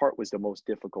that part was the most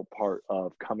difficult part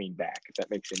of coming back, if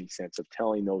that makes any sense, of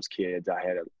telling those kids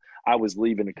I was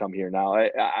leaving to come here. Now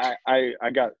I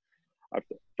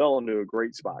fell into a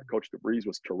great spot. Coach DeVries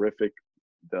was terrific.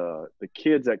 The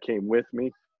kids that came with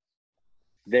me,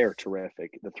 they're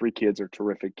terrific. The 3 kids are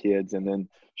terrific kids. And then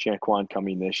Shanquan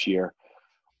coming this year,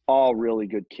 all really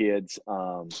good kids.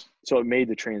 So it made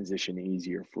the transition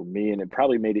easier for me, and it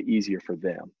probably made it easier for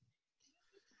them.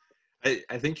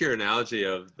 I think your analogy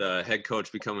of the head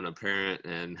coach becoming a parent,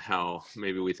 and how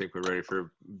maybe we think we're ready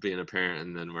for being a parent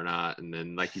and then we're not. And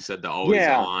then, like you said, the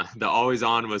always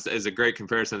on is a great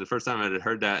comparison. The first time I had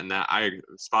heard that, and that I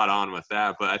spot on with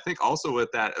that. But I think also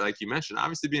with that, like you mentioned,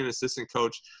 obviously being an assistant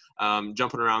coach,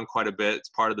 jumping around quite a bit, it's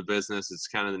part of the business. It's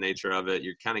kind of the nature of it.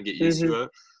 You kind of get used to it.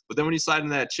 But then when you slide in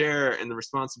that chair and the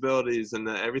responsibilities and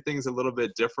everything's a little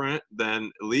bit different, then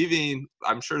leaving,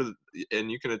 I'm sure, and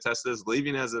you can attest to this,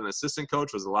 leaving as an assistant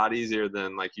coach was a lot easier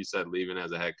than, like you said, leaving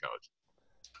as a head coach.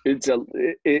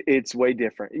 It's way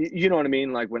different. You know what I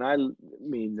mean? Like,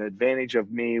 the advantage of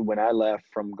me when I left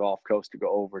from Gulf Coast to go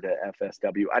over to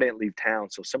FSW, I didn't leave town.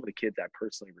 So some of the kids I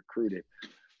personally recruited,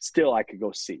 still I could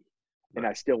go see. And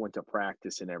I still went to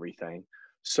practice and everything.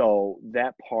 So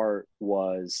that part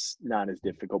was not as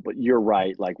difficult. But you're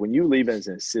right. Like, when you leave as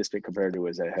an assistant compared to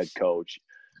as a head coach,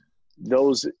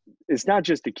 it's not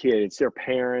just the kid, it's their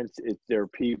parents, it's their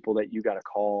people that you got to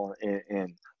call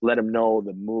and let them know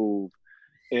the move.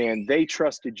 And they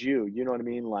trusted you, you know what I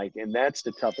mean? Like, and that's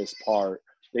the toughest part.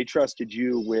 They trusted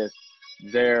you with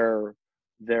their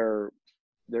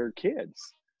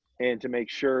kids, and to make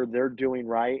sure they're doing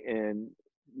right and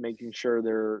making sure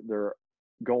they're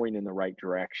going in the right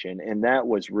direction. And that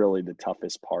was really the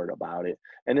toughest part about it.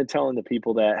 And then telling the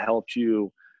people that helped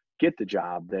you get the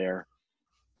job there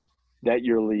that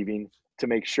you're leaving, to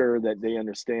make sure that they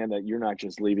understand that you're not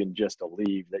just leaving just to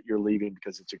leave, that you're leaving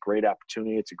because it's a great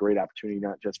opportunity. It's a great opportunity,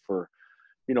 not just for,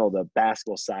 the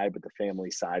basketball side, but the family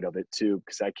side of it too.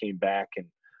 Because I came back, and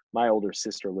my older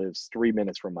sister lives 3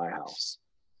 minutes from my house.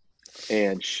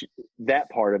 And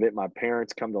that part of it, my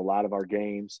parents come to a lot of our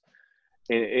games.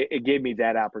 And it gave me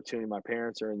that opportunity. My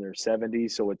parents are in their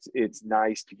 70s, so it's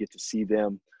nice to get to see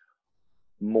them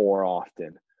more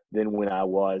often than when I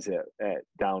was at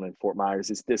down in Fort Myers.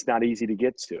 It's not easy to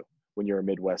get to when you're a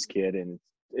Midwest kid, and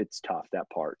it's tough, that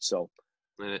part. So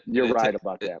you're right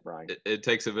about that, Brian. It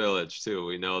takes a village too.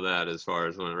 We know that, as far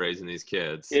as when raising these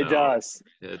kids. So it does.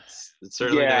 It's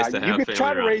certainly nice to have family. You could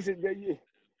try to around. raise it.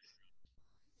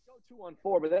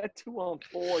 2-on-4, but that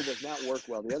 2-on-4 does not work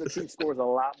well. The other team scores a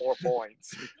lot more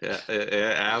points. Yeah,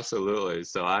 absolutely.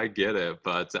 So I get it,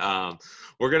 but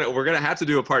we're gonna have to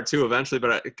do a part 2 eventually,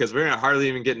 but because we're gonna hardly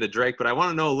even get into Drake. But I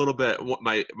want to know a little bit. What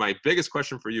my biggest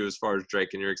question for you, as far as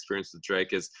Drake and your experience with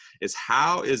Drake, is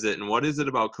how is it, and what is it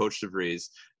about Coach DeVries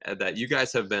that you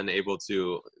guys have been able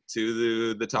to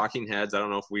the talking heads? I don't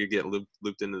know if we get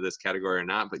looped into this category or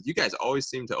not, but you guys always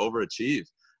seem to overachieve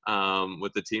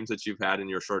with the teams that you've had in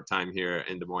your short time here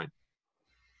in Des Moines.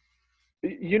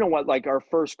 You know what? Like, our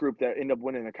first group that ended up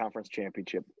winning a conference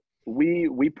championship,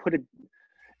 we put it.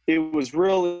 It was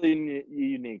really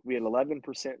unique. We had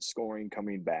 11% scoring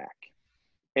coming back,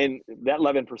 and that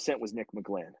 11% was Nick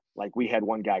McGlynn. Like, we had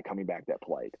one guy coming back that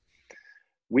played.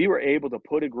 We were able to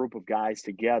put a group of guys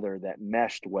together that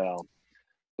meshed well,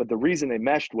 but the reason they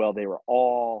meshed well, they were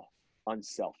all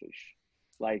unselfish.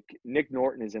 Like, Nick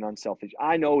Norton is an unselfish.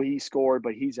 I know he scored,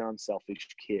 but he's an unselfish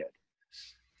kid.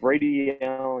 Brady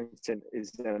Ellington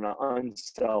is an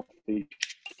unselfish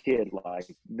kid.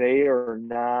 Like, they are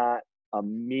not a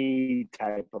me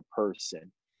type of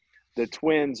person. The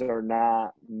twins are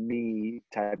not me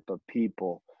type of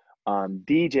people.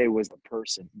 DJ was the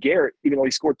person. Garrett, even though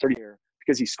he scored 30 here,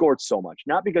 because he scored so much,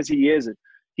 not because he isn't.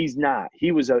 He's not.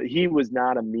 He was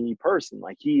not a me person.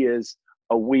 Like, he is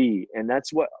a we, and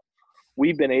that's what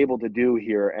we've been able to do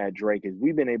here at Drake. Is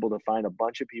we've been able to find a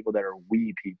bunch of people that are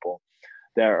we people,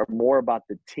 that are more about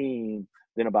the team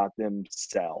than about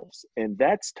themselves, and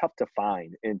that's tough to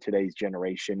find in today's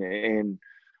generation. And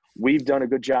we've done a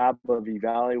good job of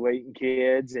evaluating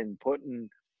kids and putting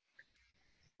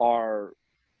all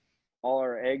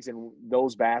our eggs in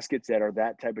those baskets that are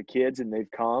that type of kids, and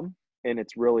they've come, and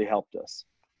it's really helped us.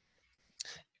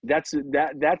 That's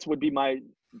would be my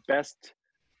best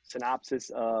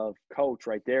synopsis of coach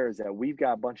right there, is that we've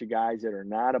got a bunch of guys that are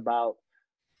not about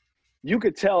 – you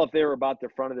could tell if they were about the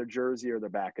front of their jersey or the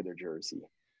back of their jersey,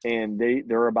 and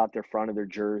they're about the front of their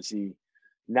jersey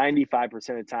 95% of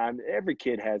the time. Every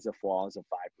kid has the flaws of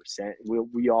 5%.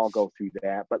 We all go through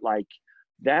that, but like,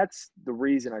 that's the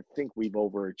reason I think we've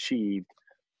overachieved,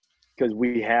 because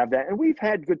we have that, and we've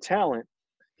had good talent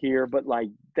here, but like,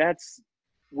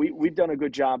 we've done a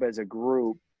good job as a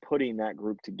group putting that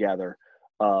group together,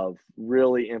 of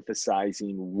really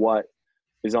emphasizing what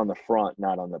is on the front,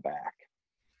 not on the back.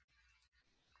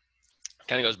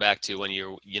 Kind of goes back to when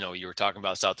you were talking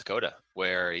about South Dakota,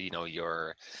 where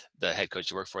you're the head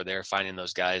coach you work for there, finding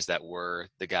those guys that were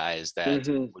the guys that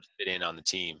would fit in on the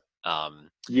team.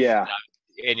 Yeah.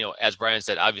 And as Brian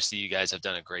said, obviously you guys have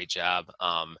done a great job.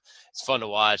 It's fun to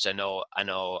watch. I know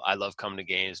I love coming to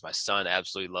games. My son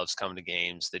absolutely loves coming to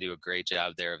games. They do a great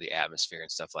job there of the atmosphere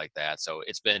and stuff like that. So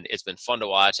it's been fun to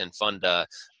watch, and fun to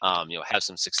have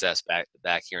some success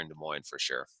back here in Des Moines for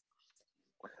sure.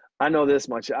 I know this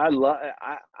much.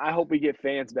 I hope we get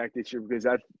fans back this year, because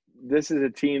this is a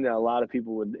team that a lot of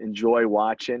people would enjoy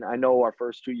watching. I know our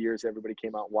first 2 years, everybody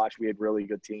came out and watched. We had really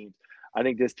good teams. I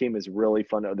think this team is really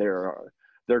fun.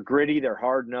 They're gritty. They're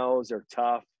hard-nosed. They're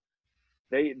tough.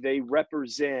 They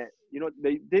represent,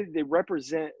 they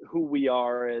represent who we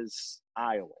are as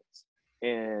Iowans.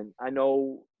 And I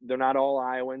know they're not all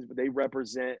Iowans, but they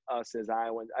represent us as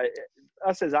Iowans.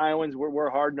 Us as Iowans,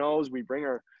 we're hard-nosed. We bring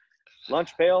our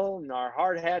lunch pail and our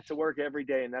hard hat to work every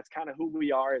day, and that's kind of who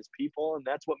we are as people, and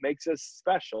that's what makes us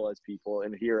special as people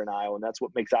here in Iowa, and that's what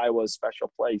makes Iowa a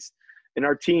special place, and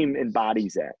our team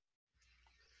embodies that.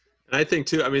 And I think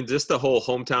too, I mean, just the whole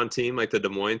hometown team, like the Des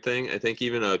Moines thing, I think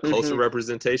even a closer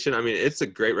representation, I mean, it's a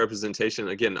great representation.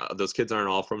 Again, those kids aren't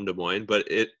all from Des Moines, but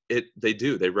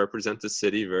they represent the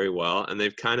city very well. And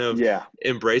they've kind of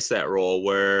embraced that role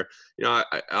where,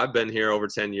 I've been here over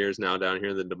 10 years now down here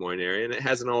in the Des Moines area, and it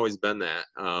hasn't always been that,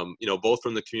 both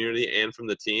from the community and from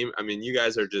the team. I mean, you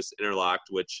guys are just interlocked,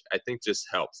 which I think just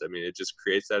helps. I mean, it just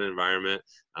creates that environment.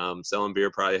 Selling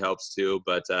beer probably helps too,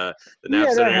 but the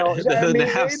NAP Center,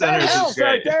 NAP Center is great.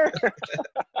 Right there.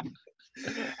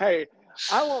 Hey,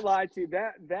 I won't lie to you.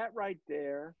 That right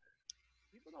there,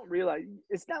 people don't realize.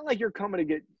 It's not like you're coming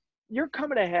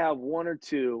to have one or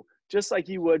two, just like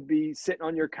you would be sitting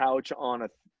on your couch on a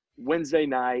Wednesday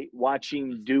night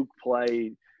watching Duke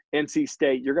play NC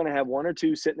State. You're going to have one or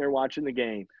two sitting there watching the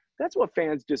game. That's what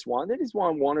fans just want. They just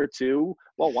want one or two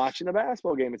while watching the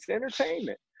basketball game. It's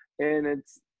entertainment. And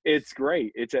it's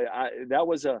great. That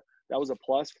was a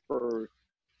plus for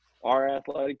our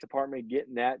athletic department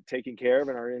getting that taken care of,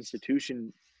 and our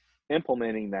institution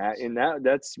implementing that. And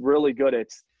that's really good.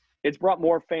 It's brought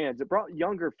more fans. It brought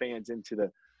younger fans into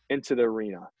the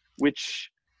arena,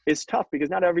 which is tough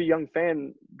because not every young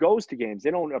fan goes to games.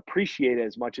 They don't appreciate it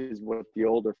as much as what the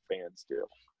older fans do.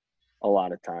 A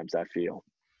lot of times, I feel.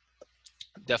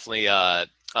 Definitely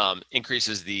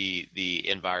increases the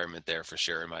environment there for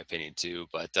sure, in my opinion too.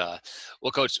 But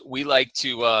well, Coach, we like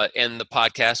to end the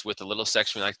podcast with a little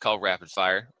section we like to call rapid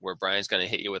fire, where Brian's going to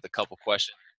hit you with a couple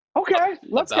questions. Okay,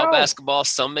 let's about go. Basketball,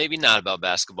 some maybe not about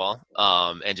basketball,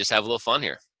 and just have a little fun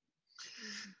here.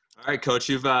 All right, Coach,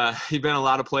 you've been a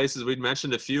lot of places. We'd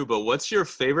mentioned a few, but what's your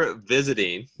favorite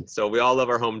visiting? So we all love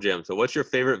our home gym. So what's your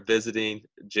favorite visiting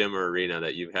gym or arena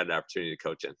that you've had the opportunity to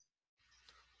coach in?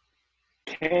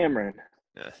 Cameron.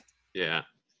 Yeah.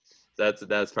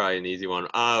 That's probably an easy one.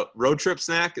 Road trip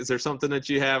snack. Is there something that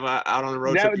you have out on the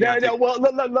road trip? No. Well,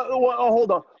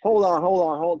 hold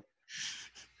on.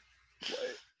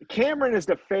 Cameron is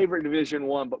the favorite Division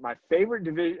I, but my favorite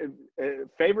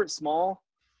favorite small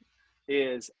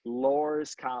is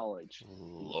Loris College.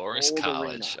 Loris College.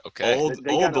 Arena. Okay.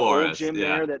 They got an old gym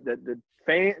there. The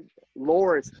fan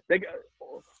Loris. They got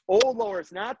Old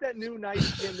Loris, not that new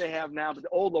nice gym they have now, but the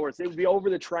old Loris. They would be over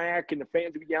the track, and the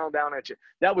fans would be yelling down at you.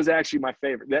 That was actually my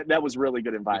favorite. That was really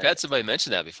good environment. We've had somebody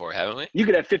mention that before, haven't we? You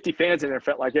could have 50 fans in there.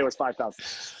 Felt like it was 5,000.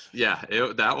 Yeah,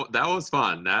 that was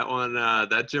fun. That one,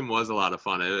 that gym was a lot of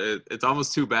fun. It's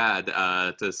almost too bad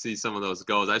to see some of those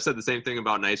goals. I've said the same thing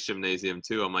about Nice Gymnasium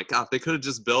too. I'm like, God, if they could have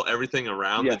just built everything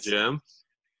around the gym,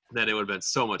 then it would have been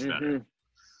so much better.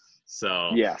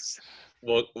 So yes.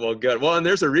 Well, good. Well, and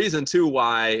there's a reason too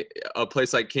why a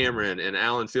place like Cameron and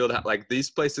Allen Field, like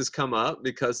these places come up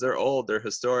because they're old, they're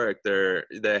historic,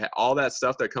 they all that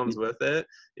stuff that comes with it.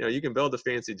 You know, you can build a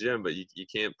fancy gym, but you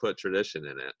can't put tradition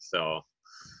in it. So,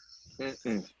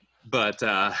 but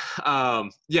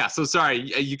yeah. So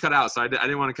sorry, you cut out, so I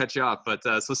didn't want to cut you off. But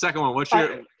so second one,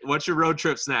 what's your road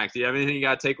trip snack? Do you have anything you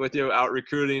got to take with you out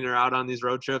recruiting or out on these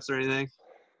road trips or anything?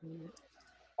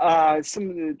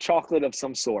 Some chocolate of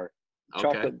some sort. Okay.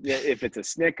 Chocolate, if it's a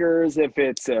Snickers, if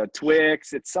it's a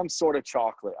Twix, it's some sort of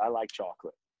chocolate. I like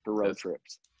chocolate for road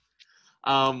trips.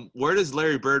 Where does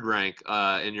Larry Bird rank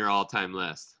in your all-time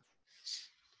list?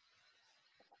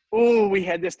 Oh, we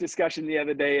had this discussion the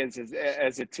other day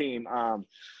as a team. I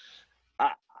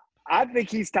think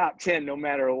he's top 10 no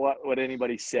matter what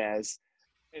anybody says.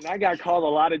 And I got called a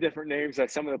lot of different names by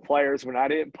some of the players when I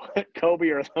didn't put Kobe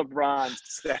or LeBron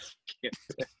second.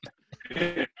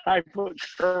 I put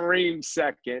Kareem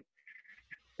second.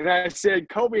 And I said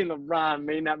Kobe and LeBron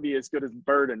may not be as good as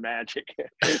Bird and Magic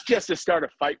just to start a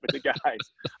fight with the guys.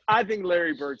 I think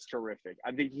Larry Bird's terrific.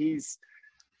 I think he's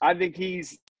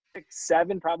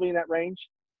 6'7", probably in that range.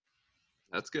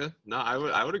 That's good. No,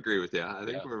 I would agree with you. I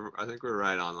think we're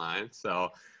right on line. So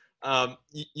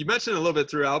you mentioned a little bit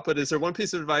throughout, but is there one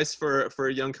piece of advice for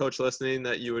a young coach listening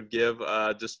that you would give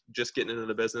just getting into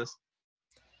the business?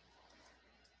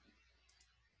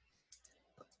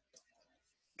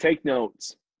 Take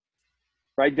notes.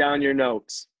 Write down your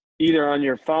notes, either on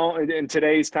your phone. In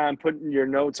today's time, putting your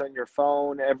notes on your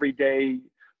phone every day,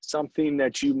 something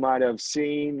that you might have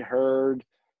seen, heard,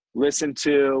 listened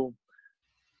to.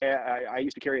 I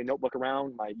used to carry a notebook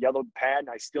around, my yellow pad, and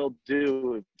I still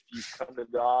do. If you come to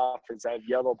the office, I have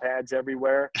yellow pads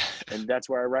everywhere, and that's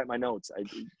where I write my notes. I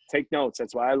take notes.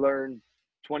 That's why I learned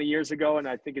 20 years ago, and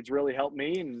I think it's really helped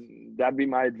me, and that'd be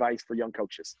my advice for young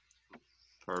coaches.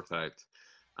 Perfect.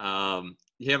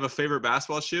 You have a favorite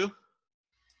basketball shoe?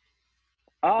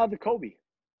 The Kobe.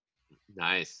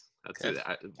 Nice. That's it.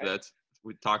 That's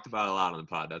we talked about it a lot on the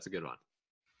pod. That's a good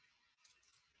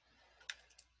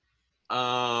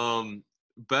one.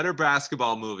 Better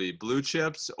basketball movie, Blue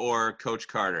Chips or Coach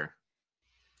Carter?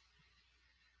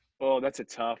 Oh, that's a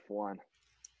tough one.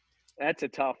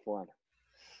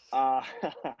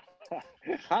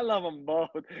 I love them both.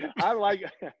 I like,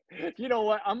 you know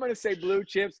what? I'm going to say Blue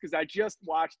Chips because I just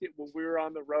watched it when we were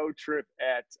on the road trip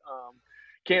at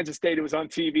Kansas State. It was on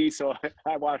TV, so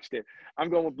I watched it. I'm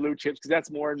going with Blue Chips because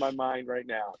that's more in my mind right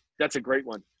now. That's a great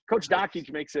one. Coach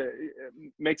Dockage makes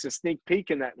a sneak peek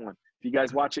in that one if you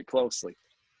guys watch it closely.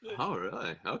 Oh,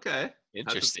 really? Okay.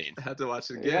 Interesting. Had to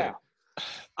watch it again.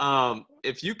 Yeah.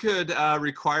 If you could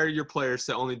require your players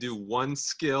to only do one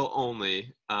skill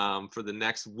only for the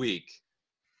next week,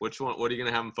 what are you going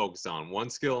to have them focus on? One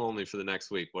skill only for the next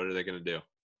week. What are they going to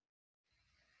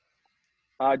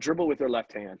do? Dribble with their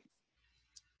left hand.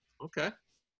 Okay.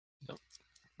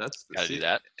 That's gotta do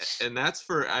that. And that's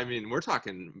for, I mean, we're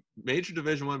talking major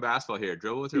Division I basketball here.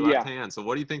 Dribble with your left hand. So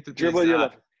what do you think that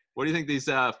what do you think these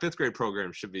fifth grade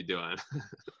programs should be doing?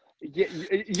 Yeah,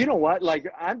 you know what? Like,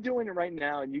 I'm doing it right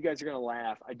now, and you guys are going to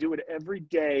laugh. I do it every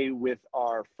day with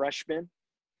our freshmen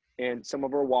and some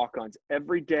of our walk-ons.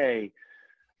 Every day,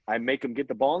 I make them get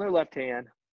the ball in their left hand,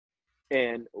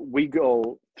 and we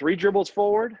go 3 dribbles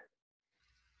forward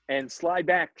and slide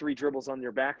back 3 dribbles on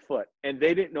their back foot. And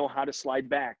they didn't know how to slide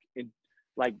back. And,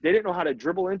 like, they didn't know how to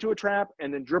dribble into a trap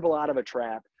and then dribble out of a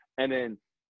trap and then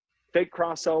fake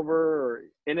crossover or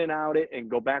in and out it and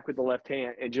go back with the left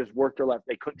hand and just work their left.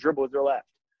 They couldn't dribble with their left.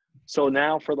 So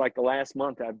now for like the last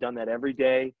month, I've done that every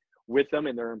day with them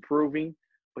and they're improving.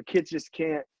 But kids just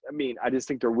can't. I mean, I just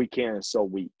think their weak hand is so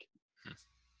weak.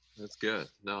 That's good.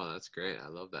 No, that's great. I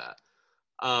love that.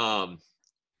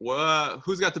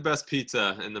 Who's got the best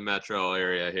pizza in the metro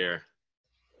area here?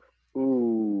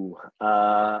 Ooh,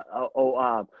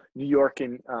 New York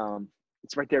and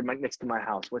it's right there next to my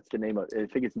house. What's the name of it? I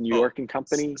think it's New York and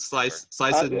Company. Slice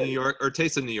of New York or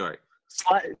Taste of New York.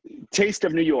 Taste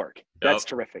of New York. That's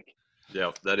terrific.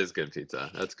 Yep, that is good pizza.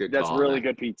 That's good. That's really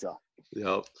good pizza.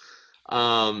 Yep.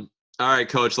 All right,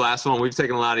 Coach. Last one. We've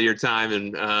taken a lot of your time,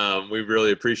 and we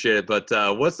really appreciate it. But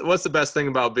what's the best thing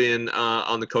about being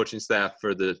on the coaching staff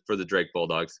for the Drake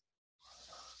Bulldogs?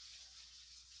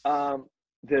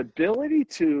 The ability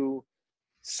to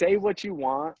say what you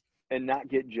want and not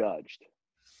get judged.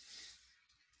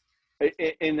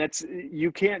 And that's,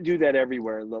 you can't do that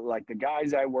everywhere. Like the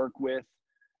guys I work with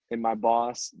and my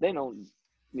boss,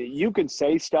 you can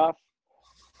say stuff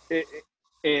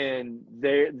and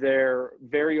they're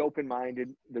very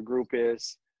open-minded. The group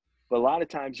is, but a lot of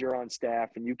times you're on staff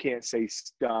and you can't say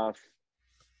stuff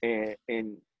and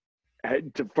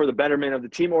for the betterment of the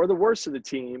team or the worst of the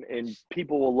team, and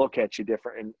people will look at you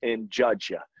different and judge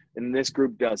you. And this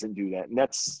group doesn't do that. And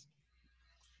that's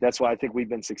why I think we've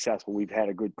been successful. We've had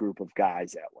a good group of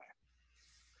guys that way.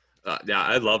 Yeah,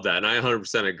 I love that. And I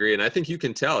 100% agree. And I think you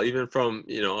can tell even from,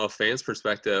 a fan's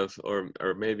perspective, or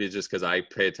maybe just because I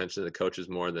pay attention to the coaches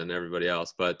more than everybody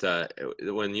else. But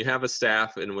when you have a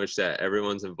staff in which that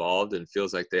everyone's involved and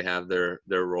feels like they have their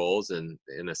roles and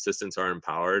assistants are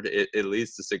empowered, it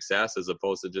leads to success as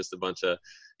opposed to just a bunch of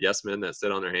yes men that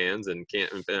sit on their hands and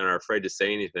are afraid to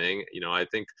say anything. I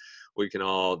think we can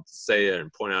all say it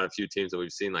and point out a few teams that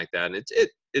we've seen like that. And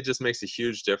it just makes a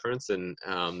huge difference. And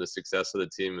the success of the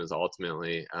team is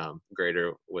ultimately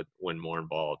greater when more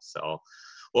involved. So,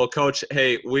 well, Coach,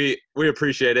 hey, we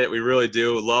appreciate it. We really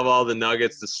do. Love all the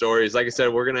nuggets, the stories. Like I said,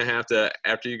 we're going to have to,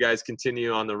 after you guys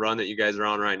continue on the run that you guys are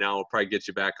on right now, we'll probably get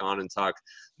you back on and talk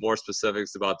more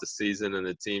specifics about the season and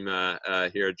the team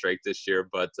here at Drake this year.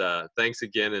 But thanks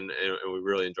again, and we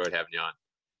really enjoyed having you on.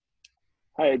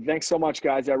 Hey, thanks so much,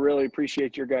 guys. I really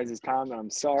appreciate your guys' time. I'm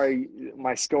sorry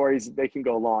my stories, they can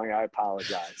go long. I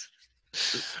apologize.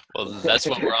 Well, that's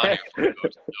what we're on here for,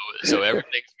 Coach. So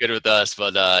everything's good with us.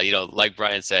 But, like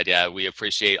Brian said, yeah, we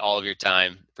appreciate all of your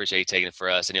time. Appreciate you taking it for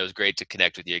us. And it was great to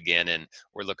connect with you again. And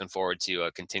we're looking forward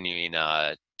to continuing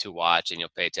to watch and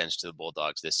pay attention to the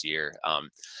Bulldogs this year. And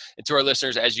to our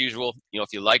listeners, as usual,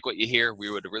 if you like what you hear, we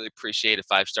would really appreciate a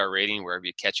 5-star rating wherever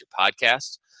you catch your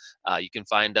podcast. You can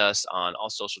find us on all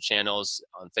social channels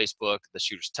on Facebook, The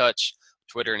Shooter's Touch,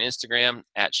 Twitter and Instagram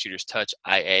at Shooter's Touch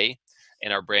IA,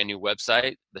 and our brand new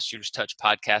website,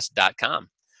 theshooterstouchpodcast.com.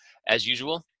 As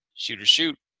usual, shooters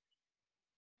shoot.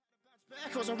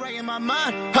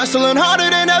 Hustling harder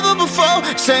than ever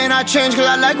before. Saying I change cause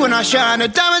I like when I shine. The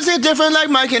diamonds hit different like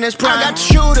Mike in his prime. I got the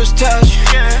shooter's touch.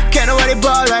 Can't nobody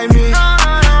ball like me.